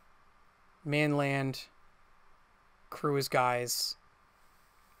manland, crew his guys,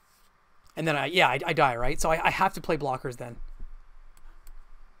 and then I die, right? So I have to play blockers then.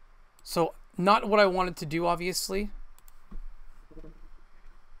 So not what I wanted to do, obviously.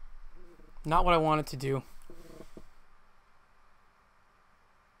 Not what I wanted to do.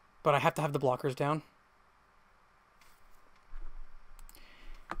 But I have to have the blockers down.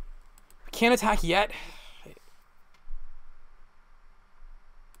 I can't attack yet.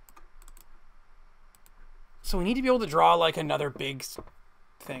 So we need to be able to draw like another big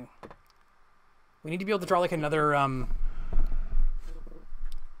thing. We need to be able to draw like another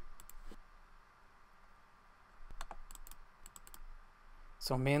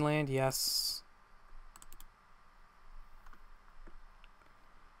so manland, yes.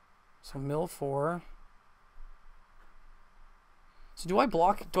 So mill 4. So do I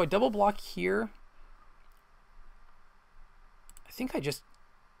double block here? I think I just...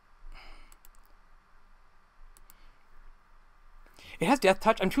 It has Death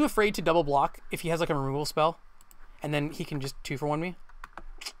Touch. I'm too afraid to double block if he has like a removal spell. And then he can just 2-for-1 me.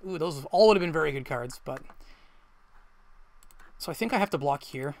 Ooh, those all would have been very good cards, but... So I think I have to block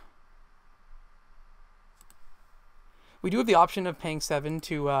here. We do have the option of paying 7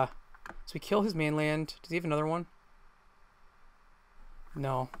 to... So we kill his manland. Does he have another one?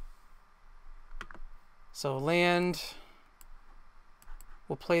 No. So land.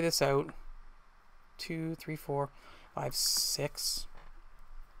 We'll play this out. 2, 3, 4, 5, 6.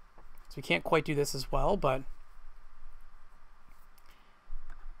 So we can't quite do this as well, but...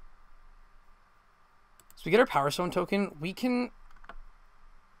 So we get our Power Stone token. We can...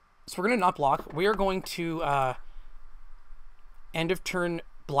 So we're going to not block. We are going to end of turn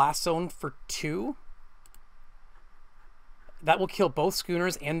Blast Zone for 2. That will kill both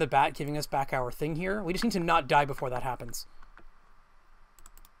schooners and the bat, giving us back our thing here. We just need to not die before that happens.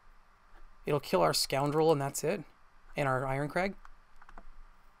 It'll kill our Scoundrel, and that's it. And our Iron Crag.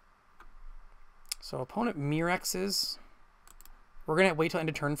 So opponent Mirexes. We're going to wait till end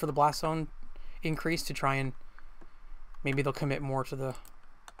of turn for the Blast Zone increase to try and... Maybe they'll commit more to the...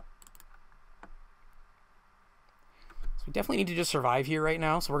 So we definitely need to just survive here right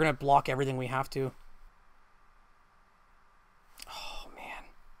now. So we're going to block everything we have to. Oh, man.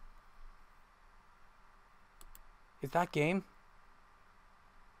 Is that game?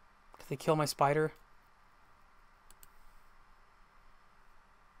 Did they kill my spider?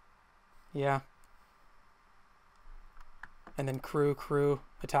 Yeah. And then crew,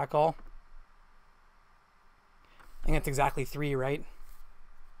 attack all. I think that's exactly 3, right?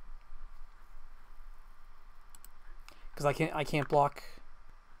 Because I can't block.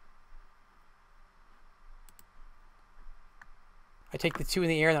 I take the 2 in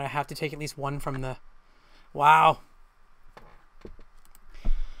the air, then I have to take at least 1 from the... Wow.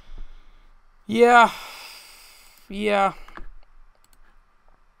 Yeah. Yeah.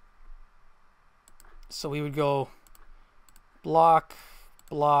 So we would go block,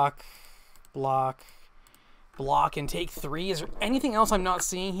 block, block, block, and take 3. Is there anything else I'm not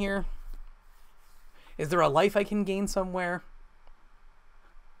seeing here? Is there a life I can gain somewhere?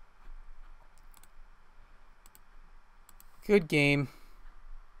 Good game.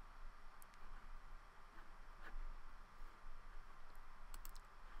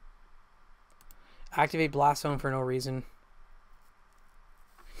 Activate Blast Zone for no reason.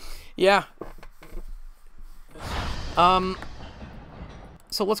 Yeah.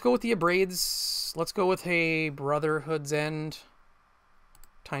 So let's go with the Abrades. Let's go with a Brotherhood's End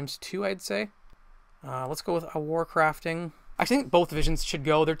 ×2, I'd say. Let's go with a Warcrafting. I think both visions should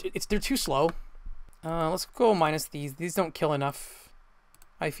go. They're too slow. Let's go minus these. These don't kill enough,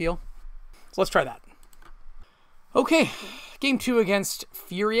 I feel. So let's try that. Okay, game 2 against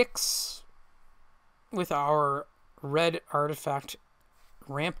Furix with our red artifact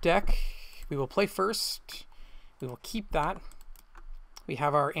ramp deck. We will play first. We will keep that. We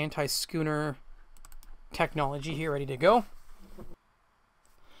have our anti-schooner technology here ready to go.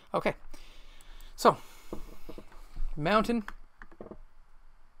 Okay, so mountain,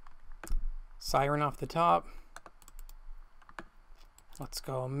 siren off the top. Let's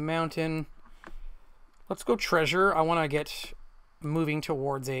go mountain. Let's go treasure. I want to get moving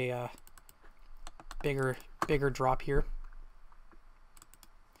towards a bigger drop here.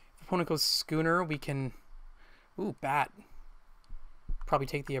 If opponent goes schooner, we can, ooh, bat. Probably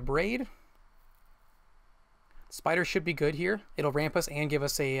take the Abrade. Spider should be good here. It'll ramp us and give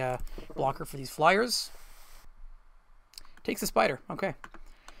us a blocker for these flyers. Takes the Spider. Okay.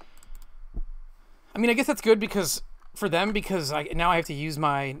 I mean, I guess that's good because for them, because now I have to use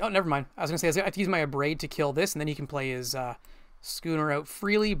my... Oh, never mind. I was going to say I have to use my Abrade to kill this, and then he can play his schooner out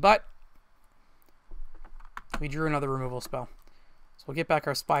freely, but we drew another removal spell. So we'll get back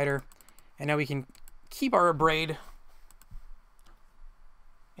our Spider, and now we can keep our Abrade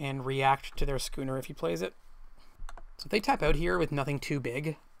and react to their schooner if he plays it. So if they tap out here with nothing too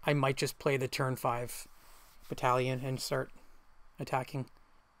big, I might just play the turn 5 battalion and start attacking.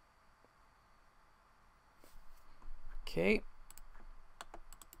 Okay.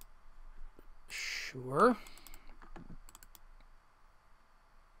 Sure.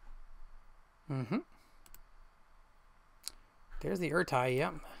 There's the Urtai,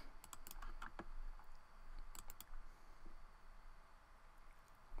 yep.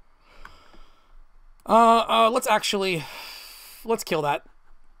 Let's kill that.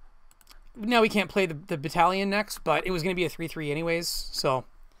 Now we can't play the battalion next, but it was going to be a 3/3 anyways, so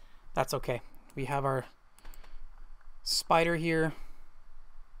that's okay. We have our Spider here.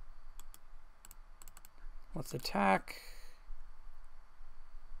 Let's attack.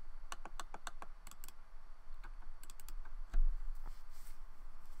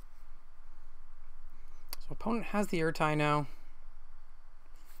 So opponent has the Urtai now.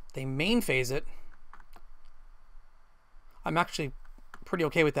 They main phase it. I'm actually pretty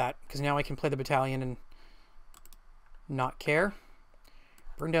okay with that, because now I can play the battalion and not care.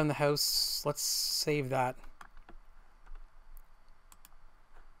 Burn down the house. Let's save that.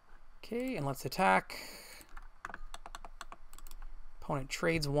 Okay, and let's attack. Opponent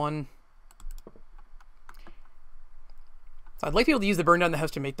trades 1. So I'd like to be able to use the burn down the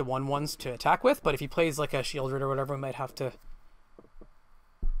house to make the 1/1s to attack with, but if he plays like a shield rid or whatever, we might have to...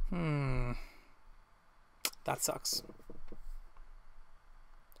 That sucks.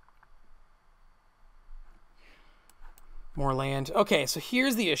 More land. Okay, so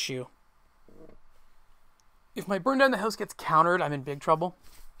here's the issue. If my burn down the house gets countered, I'm in big trouble.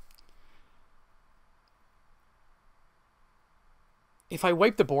 If I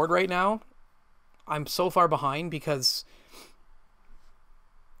wipe the board right now, I'm so far behind because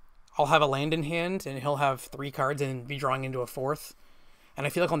I'll have a land in hand and he'll have 3 cards and be drawing into a 4th. And I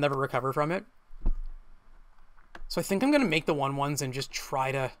feel like I'll never recover from it. So I think I'm going to make the 1/1s and just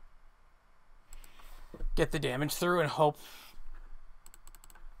try to get the damage through and hope.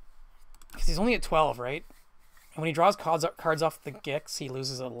 Because he's only at 12, right? And when he draws cards off the Gix, he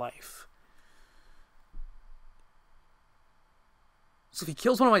loses a life. So if he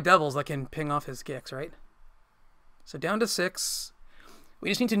kills one of my devils, I can ping off his Gix, right? So down to 6. We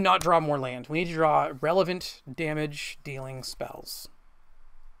just need to not draw more land. We need to draw relevant damage dealing spells.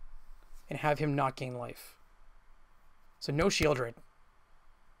 And have him not gain life. So no shield rid.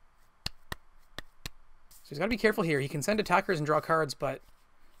 So he's got to be careful here. He can send attackers and draw cards, but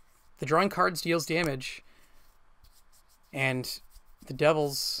the drawing cards deals damage. And the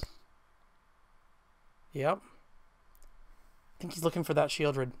devils... Yep. I think he's looking for that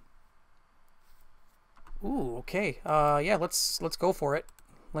shield rid. Ooh, okay. Yeah, let's go for it.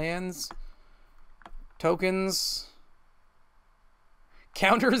 Lands, tokens,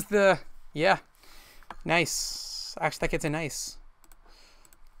 counters the... Yeah, nice. Actually, that gets a nice.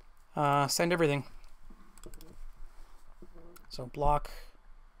 Send everything. So block.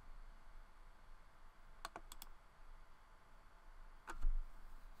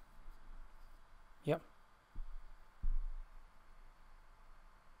 Yep.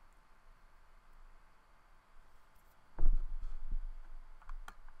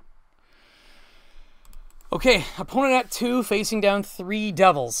 Okay, opponent at 2, facing down 3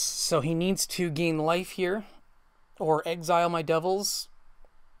 devils. So he needs to gain life here, or exile my devils.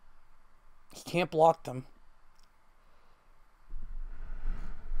 He can't block them.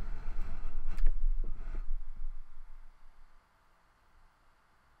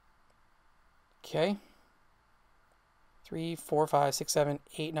 Okay. 3, 4, 5, 6, 7,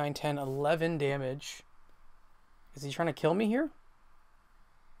 8, 9, 10, 11 damage. Is he trying to kill me here?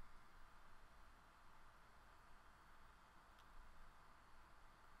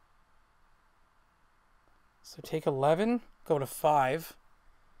 So take 11, go to 5.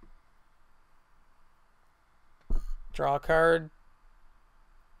 Draw a card.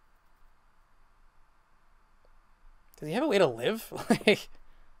 Does he have a way to live? Like,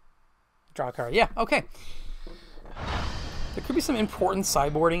 draw a card. Yeah, okay. There could be some important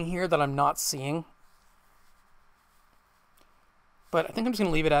sideboarding here that I'm not seeing. But I think I'm just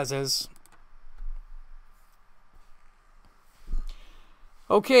going to leave it as is.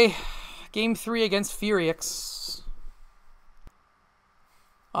 Okay, game 3 against Furix.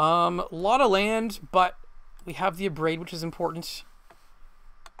 A lot of land, but we have the Abrade, which is important.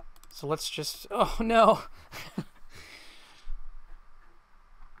 So let's just... Oh, no.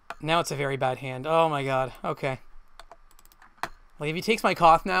 Now it's a very bad hand. Oh, my God. Okay. Like, if he takes my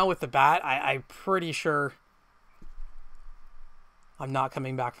Koth now with the bat, I'm pretty sure I'm not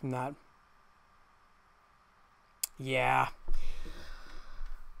coming back from that. Yeah.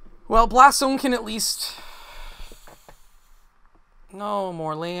 Well, Blast Zone can at least... No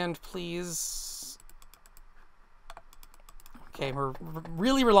more land, please. Okay, we're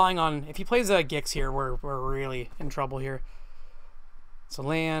really relying on... If he plays a Gix here, we're really in trouble here. So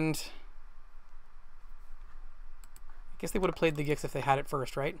land... I guess they would have played the Gix if they had it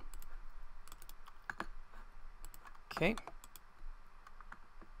first, right? Okay.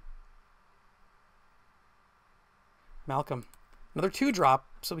 Malcolm. Another 2-drop,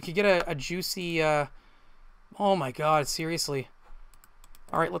 so we could get a juicy... Oh my god, seriously.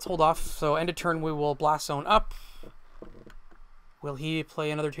 Alright, let's hold off. So end of turn, we will Blast Zone up. Will he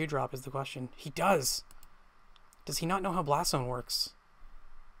play another 2-drop is the question. He does. Does he not know how Blast Zone works?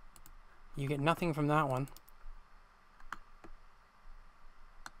 You get nothing from that one.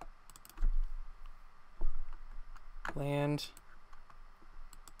 Land.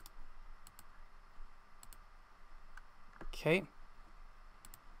 Okay.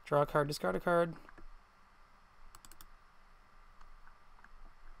 Draw a card, discard a card.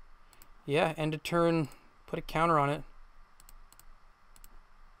 Yeah, end of turn, put a counter on it.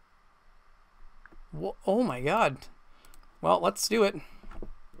 Whoa, oh my god. Well, let's do it.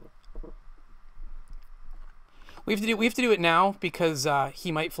 We have to do it now because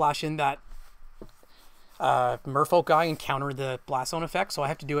he might flash in that Merfolk guy and counter the Blast Zone effect, so I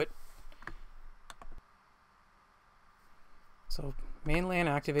have to do it. So, main land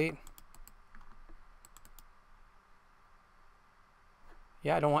activate.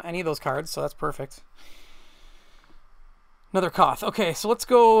 Yeah, I don't want any of those cards, so that's perfect. Another Koth. Okay, so let's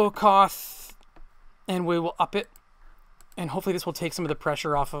go Koth, and we will up it. And hopefully this will take some of the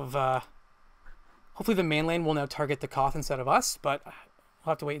pressure off of... hopefully the main lane will now target the Koth instead of us, but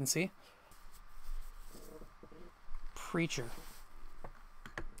we'll have to wait and see. Preacher.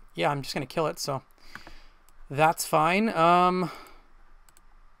 Yeah, I'm just going to kill it, so that's fine.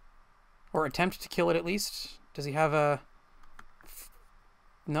 Or attempt to kill it at least. Does he have a...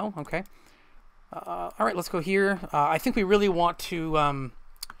 No? Okay. Alright, let's go here. I think we really want to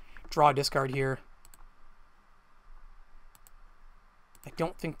draw a discard here. I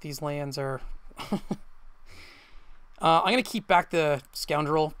don't think these lands are... I'm going to keep back the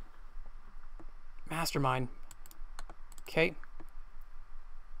Scoundrel. Mastermind. Okay.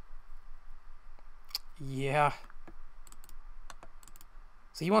 Yeah.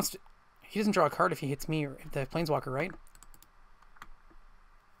 So he wants to... He doesn't draw a card if he hits me or the Planeswalker, right?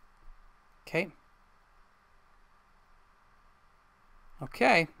 Okay.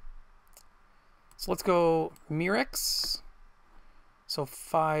 Okay. So let's go Mirrex. So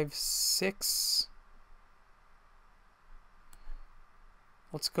 5, 6.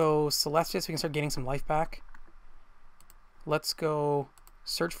 Let's go Celestia so we can start getting some life back. Let's go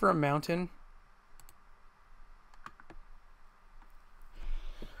search for a mountain.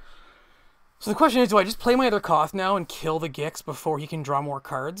 So the question is, do I just play my other Koth now and kill the Gix before he can draw more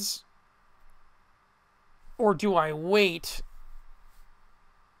cards? Or do I wait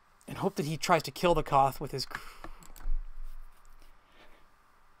and hope that he tries to kill the Koth with his...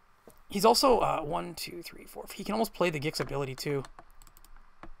 He's also 1, 2, 3, 4. He can almost play the Gix ability too.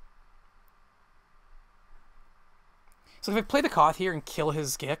 So if I play the Koth here and kill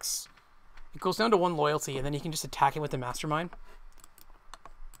his Gix, It goes down to 1 loyalty, and then you can just attack it with the Mastermind.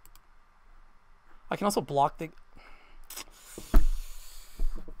 I can also block the...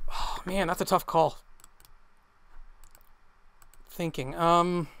 Oh, man, that's a tough call. Thinking.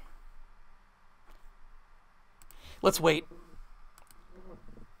 Let's wait.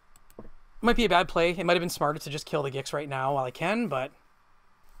 Might be a bad play. It might have been smarter to just kill the Gix right now while I can, but...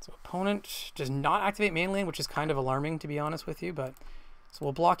 So opponent does not activate mainland, which is kind of alarming, to be honest with you, but... So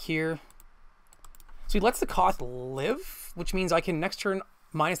we'll block here. So he lets the Koth live, which means I can next turn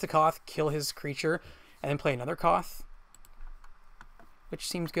minus the Koth, kill his creature, and then play another Koth, which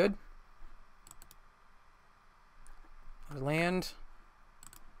seems good. Land.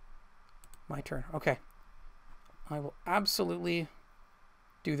 My turn. Okay. I will absolutely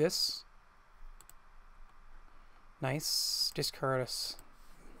do this. Nice. Discard us.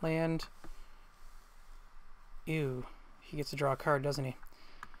 Land. Ew. He gets to draw a card, doesn't he?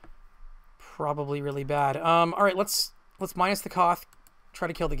 Probably really bad. All right, let's minus the Koth. Try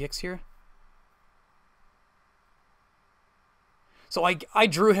to kill the Gix here. So I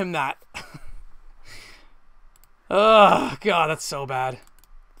drew him that. Oh, God, that's so bad.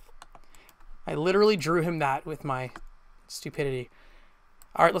 I literally drew him that with my stupidity.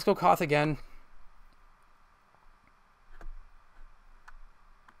 All right, let's go Koth again.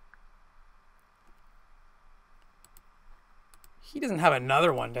 He doesn't have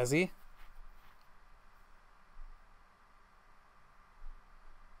another one, does he?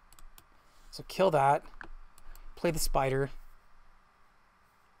 So kill that. Play the Spider,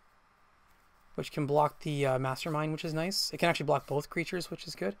 which can block the Mastermind, which is nice. It can actually block both creatures, which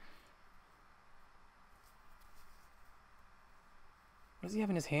is good. What does he have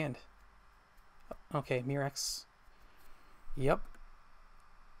in his hand? Okay, Mirex. Yep.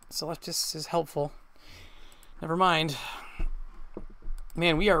 Celestis is helpful. Never mind.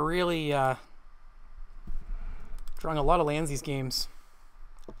 Man, we are really drawing a lot of lands these games.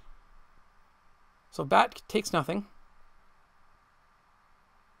 So Bat takes nothing.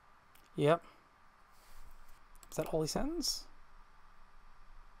 Yep. Is that Holy Sentence?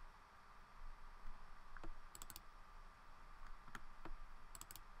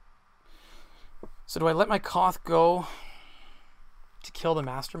 So do I let my Koth go to kill the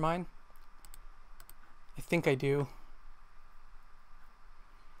Mastermind? I think I do.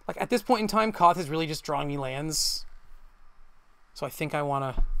 Like, at this point in time, Koth is really just drawing me lands. So I think I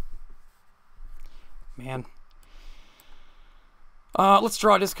want to... Man. Let's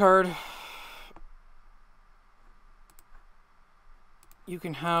draw a discard. You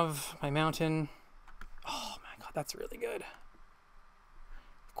can have my mountain. Oh my God, that's really good.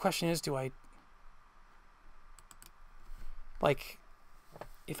 The question is, do I... Like,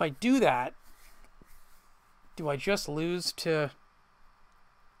 if I do that, do I just lose to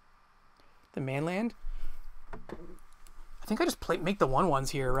the manland? I think I just make the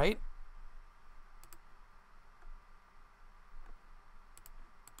 1/1s here, right?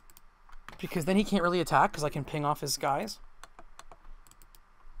 Because then he can't really attack because I can ping off his guys.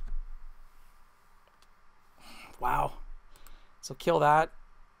 Wow. So kill that.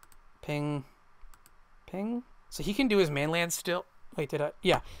 Ping. Ping. So he can do his manland still. Wait, did I?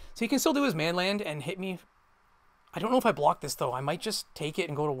 Yeah. So he can still do his manland and hit me. I don't know if I block this, though. I might just take it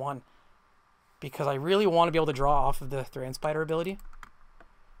and go to 1. Because I really want to be able to draw off of the Thran Spider ability.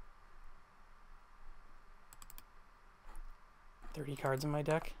 30 cards in my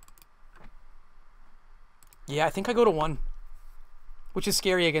deck. Yeah, I think I go to 1. Which is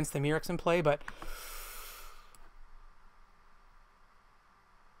scary against the Mirex in play, but...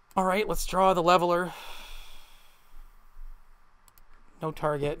 Alright, let's draw the Leveler. No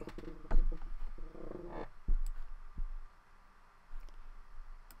target.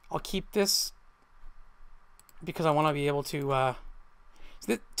 I'll keep this because I want to be able to... So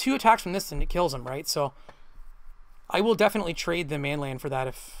the 2 attacks from this and it kills him, right? So I will definitely trade the manland for that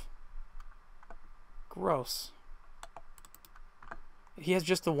if... Gross. He has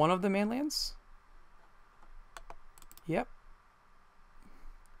just the 1 of the manlands? Yep.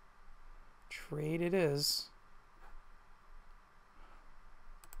 Trade it is.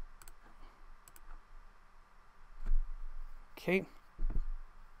 Okay.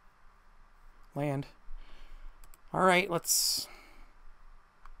 Land. All right, let's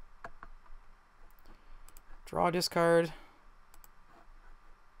draw a discard.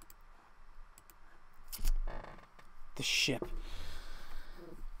 The ship.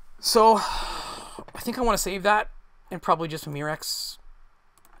 So, I think I want to save that and probably just Mirex.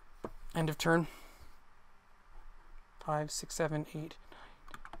 End of turn. 5, 6, 7, 8, 9.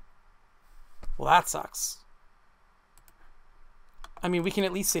 Well, that sucks. I mean, we can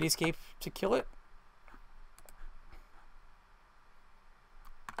at least Cityscape to kill it.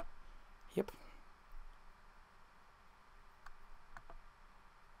 Yep.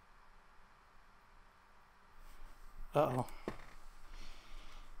 Uh-oh.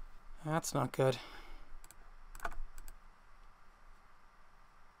 That's not good.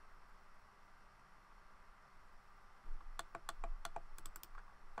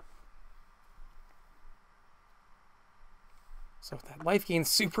 So that life gain's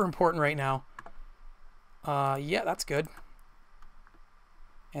super important right now. Yeah, that's good.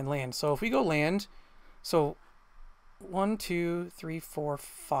 And land. So if we go land, so 1, 2, 3, 4,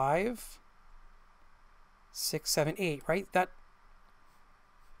 5, 6, 7, 8, right? That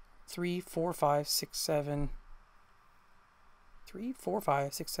 3, 4, 5, 6, 7, 3, 4,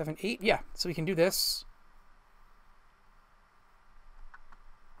 5, 6, 7, 8. Yeah, so we can do this.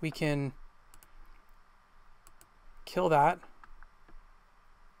 We can kill that.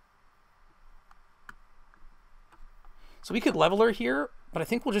 So we could level her here, but I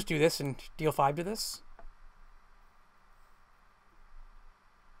think we'll just do this and deal 5 to this.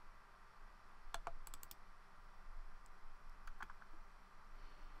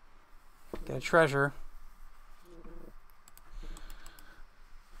 Get a treasure.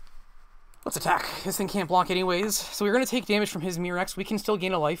 Let's attack. This thing can't block anyways. So we're going to take damage from his Mirex. We can still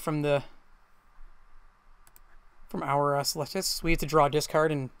gain a life from our Celestis. We have to draw a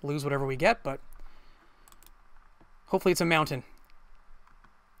discard and lose whatever we get, but hopefully it's a mountain.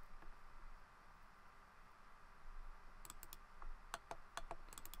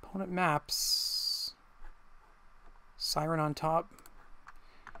 Opponent maps. Siren on top.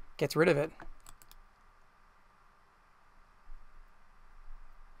 Gets rid of it.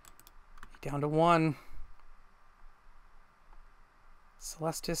 Down to 1.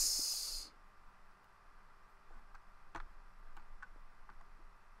 Celestis.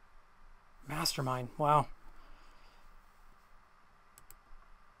 Mastermind. Wow.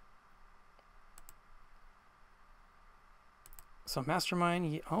 So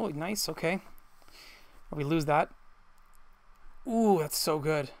Mastermind. Oh, nice. Okay. We lose that. Ooh, that's so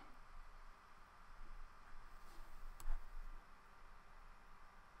good.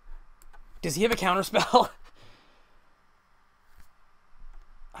 Does he have a counterspell?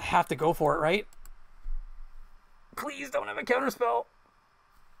 I have to go for it, right? Please don't have a counterspell.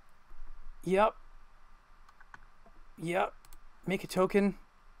 Yep. Yep. Make a token.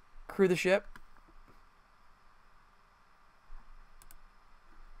 Crew the ship.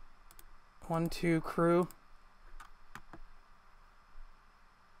 One, two, crew.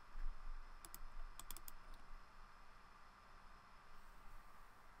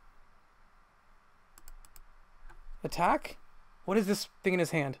 Attack? What is this thing in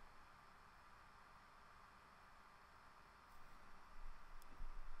his hand?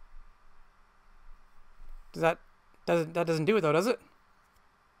 That doesn't do it though, does it?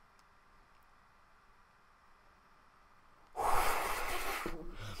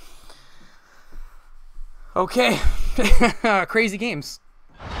 Okay. Crazy games.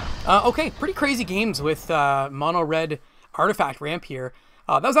 Okay, pretty crazy games with mono red artifact ramp here.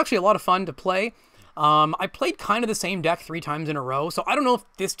 That was actually a lot of fun to play. I played kind of the same deck 3 times in a row, so I don't know if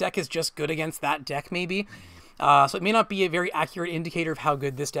this deck is just good against that deck, maybe. So it may not be a very accurate indicator of how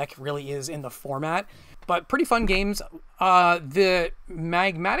good this deck really is in the format, but pretty fun games. The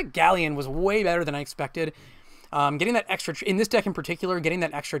Magmatic Galleon was way better than I expected. Getting that extra, in this deck in particular, getting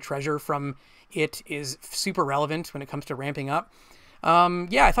that extra treasure from it is super relevant when it comes to ramping up.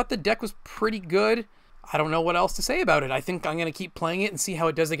 Yeah, I thought the deck was pretty good. I don't know what else to say about it. I think I'm going to keep playing it and see how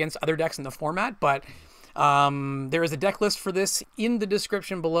it does against other decks in the format, but there is a deck list for this in the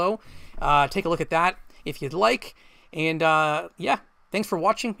description below. Take a look at that if you'd like. And yeah, thanks for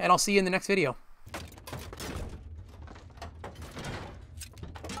watching, and I'll see you in the next video.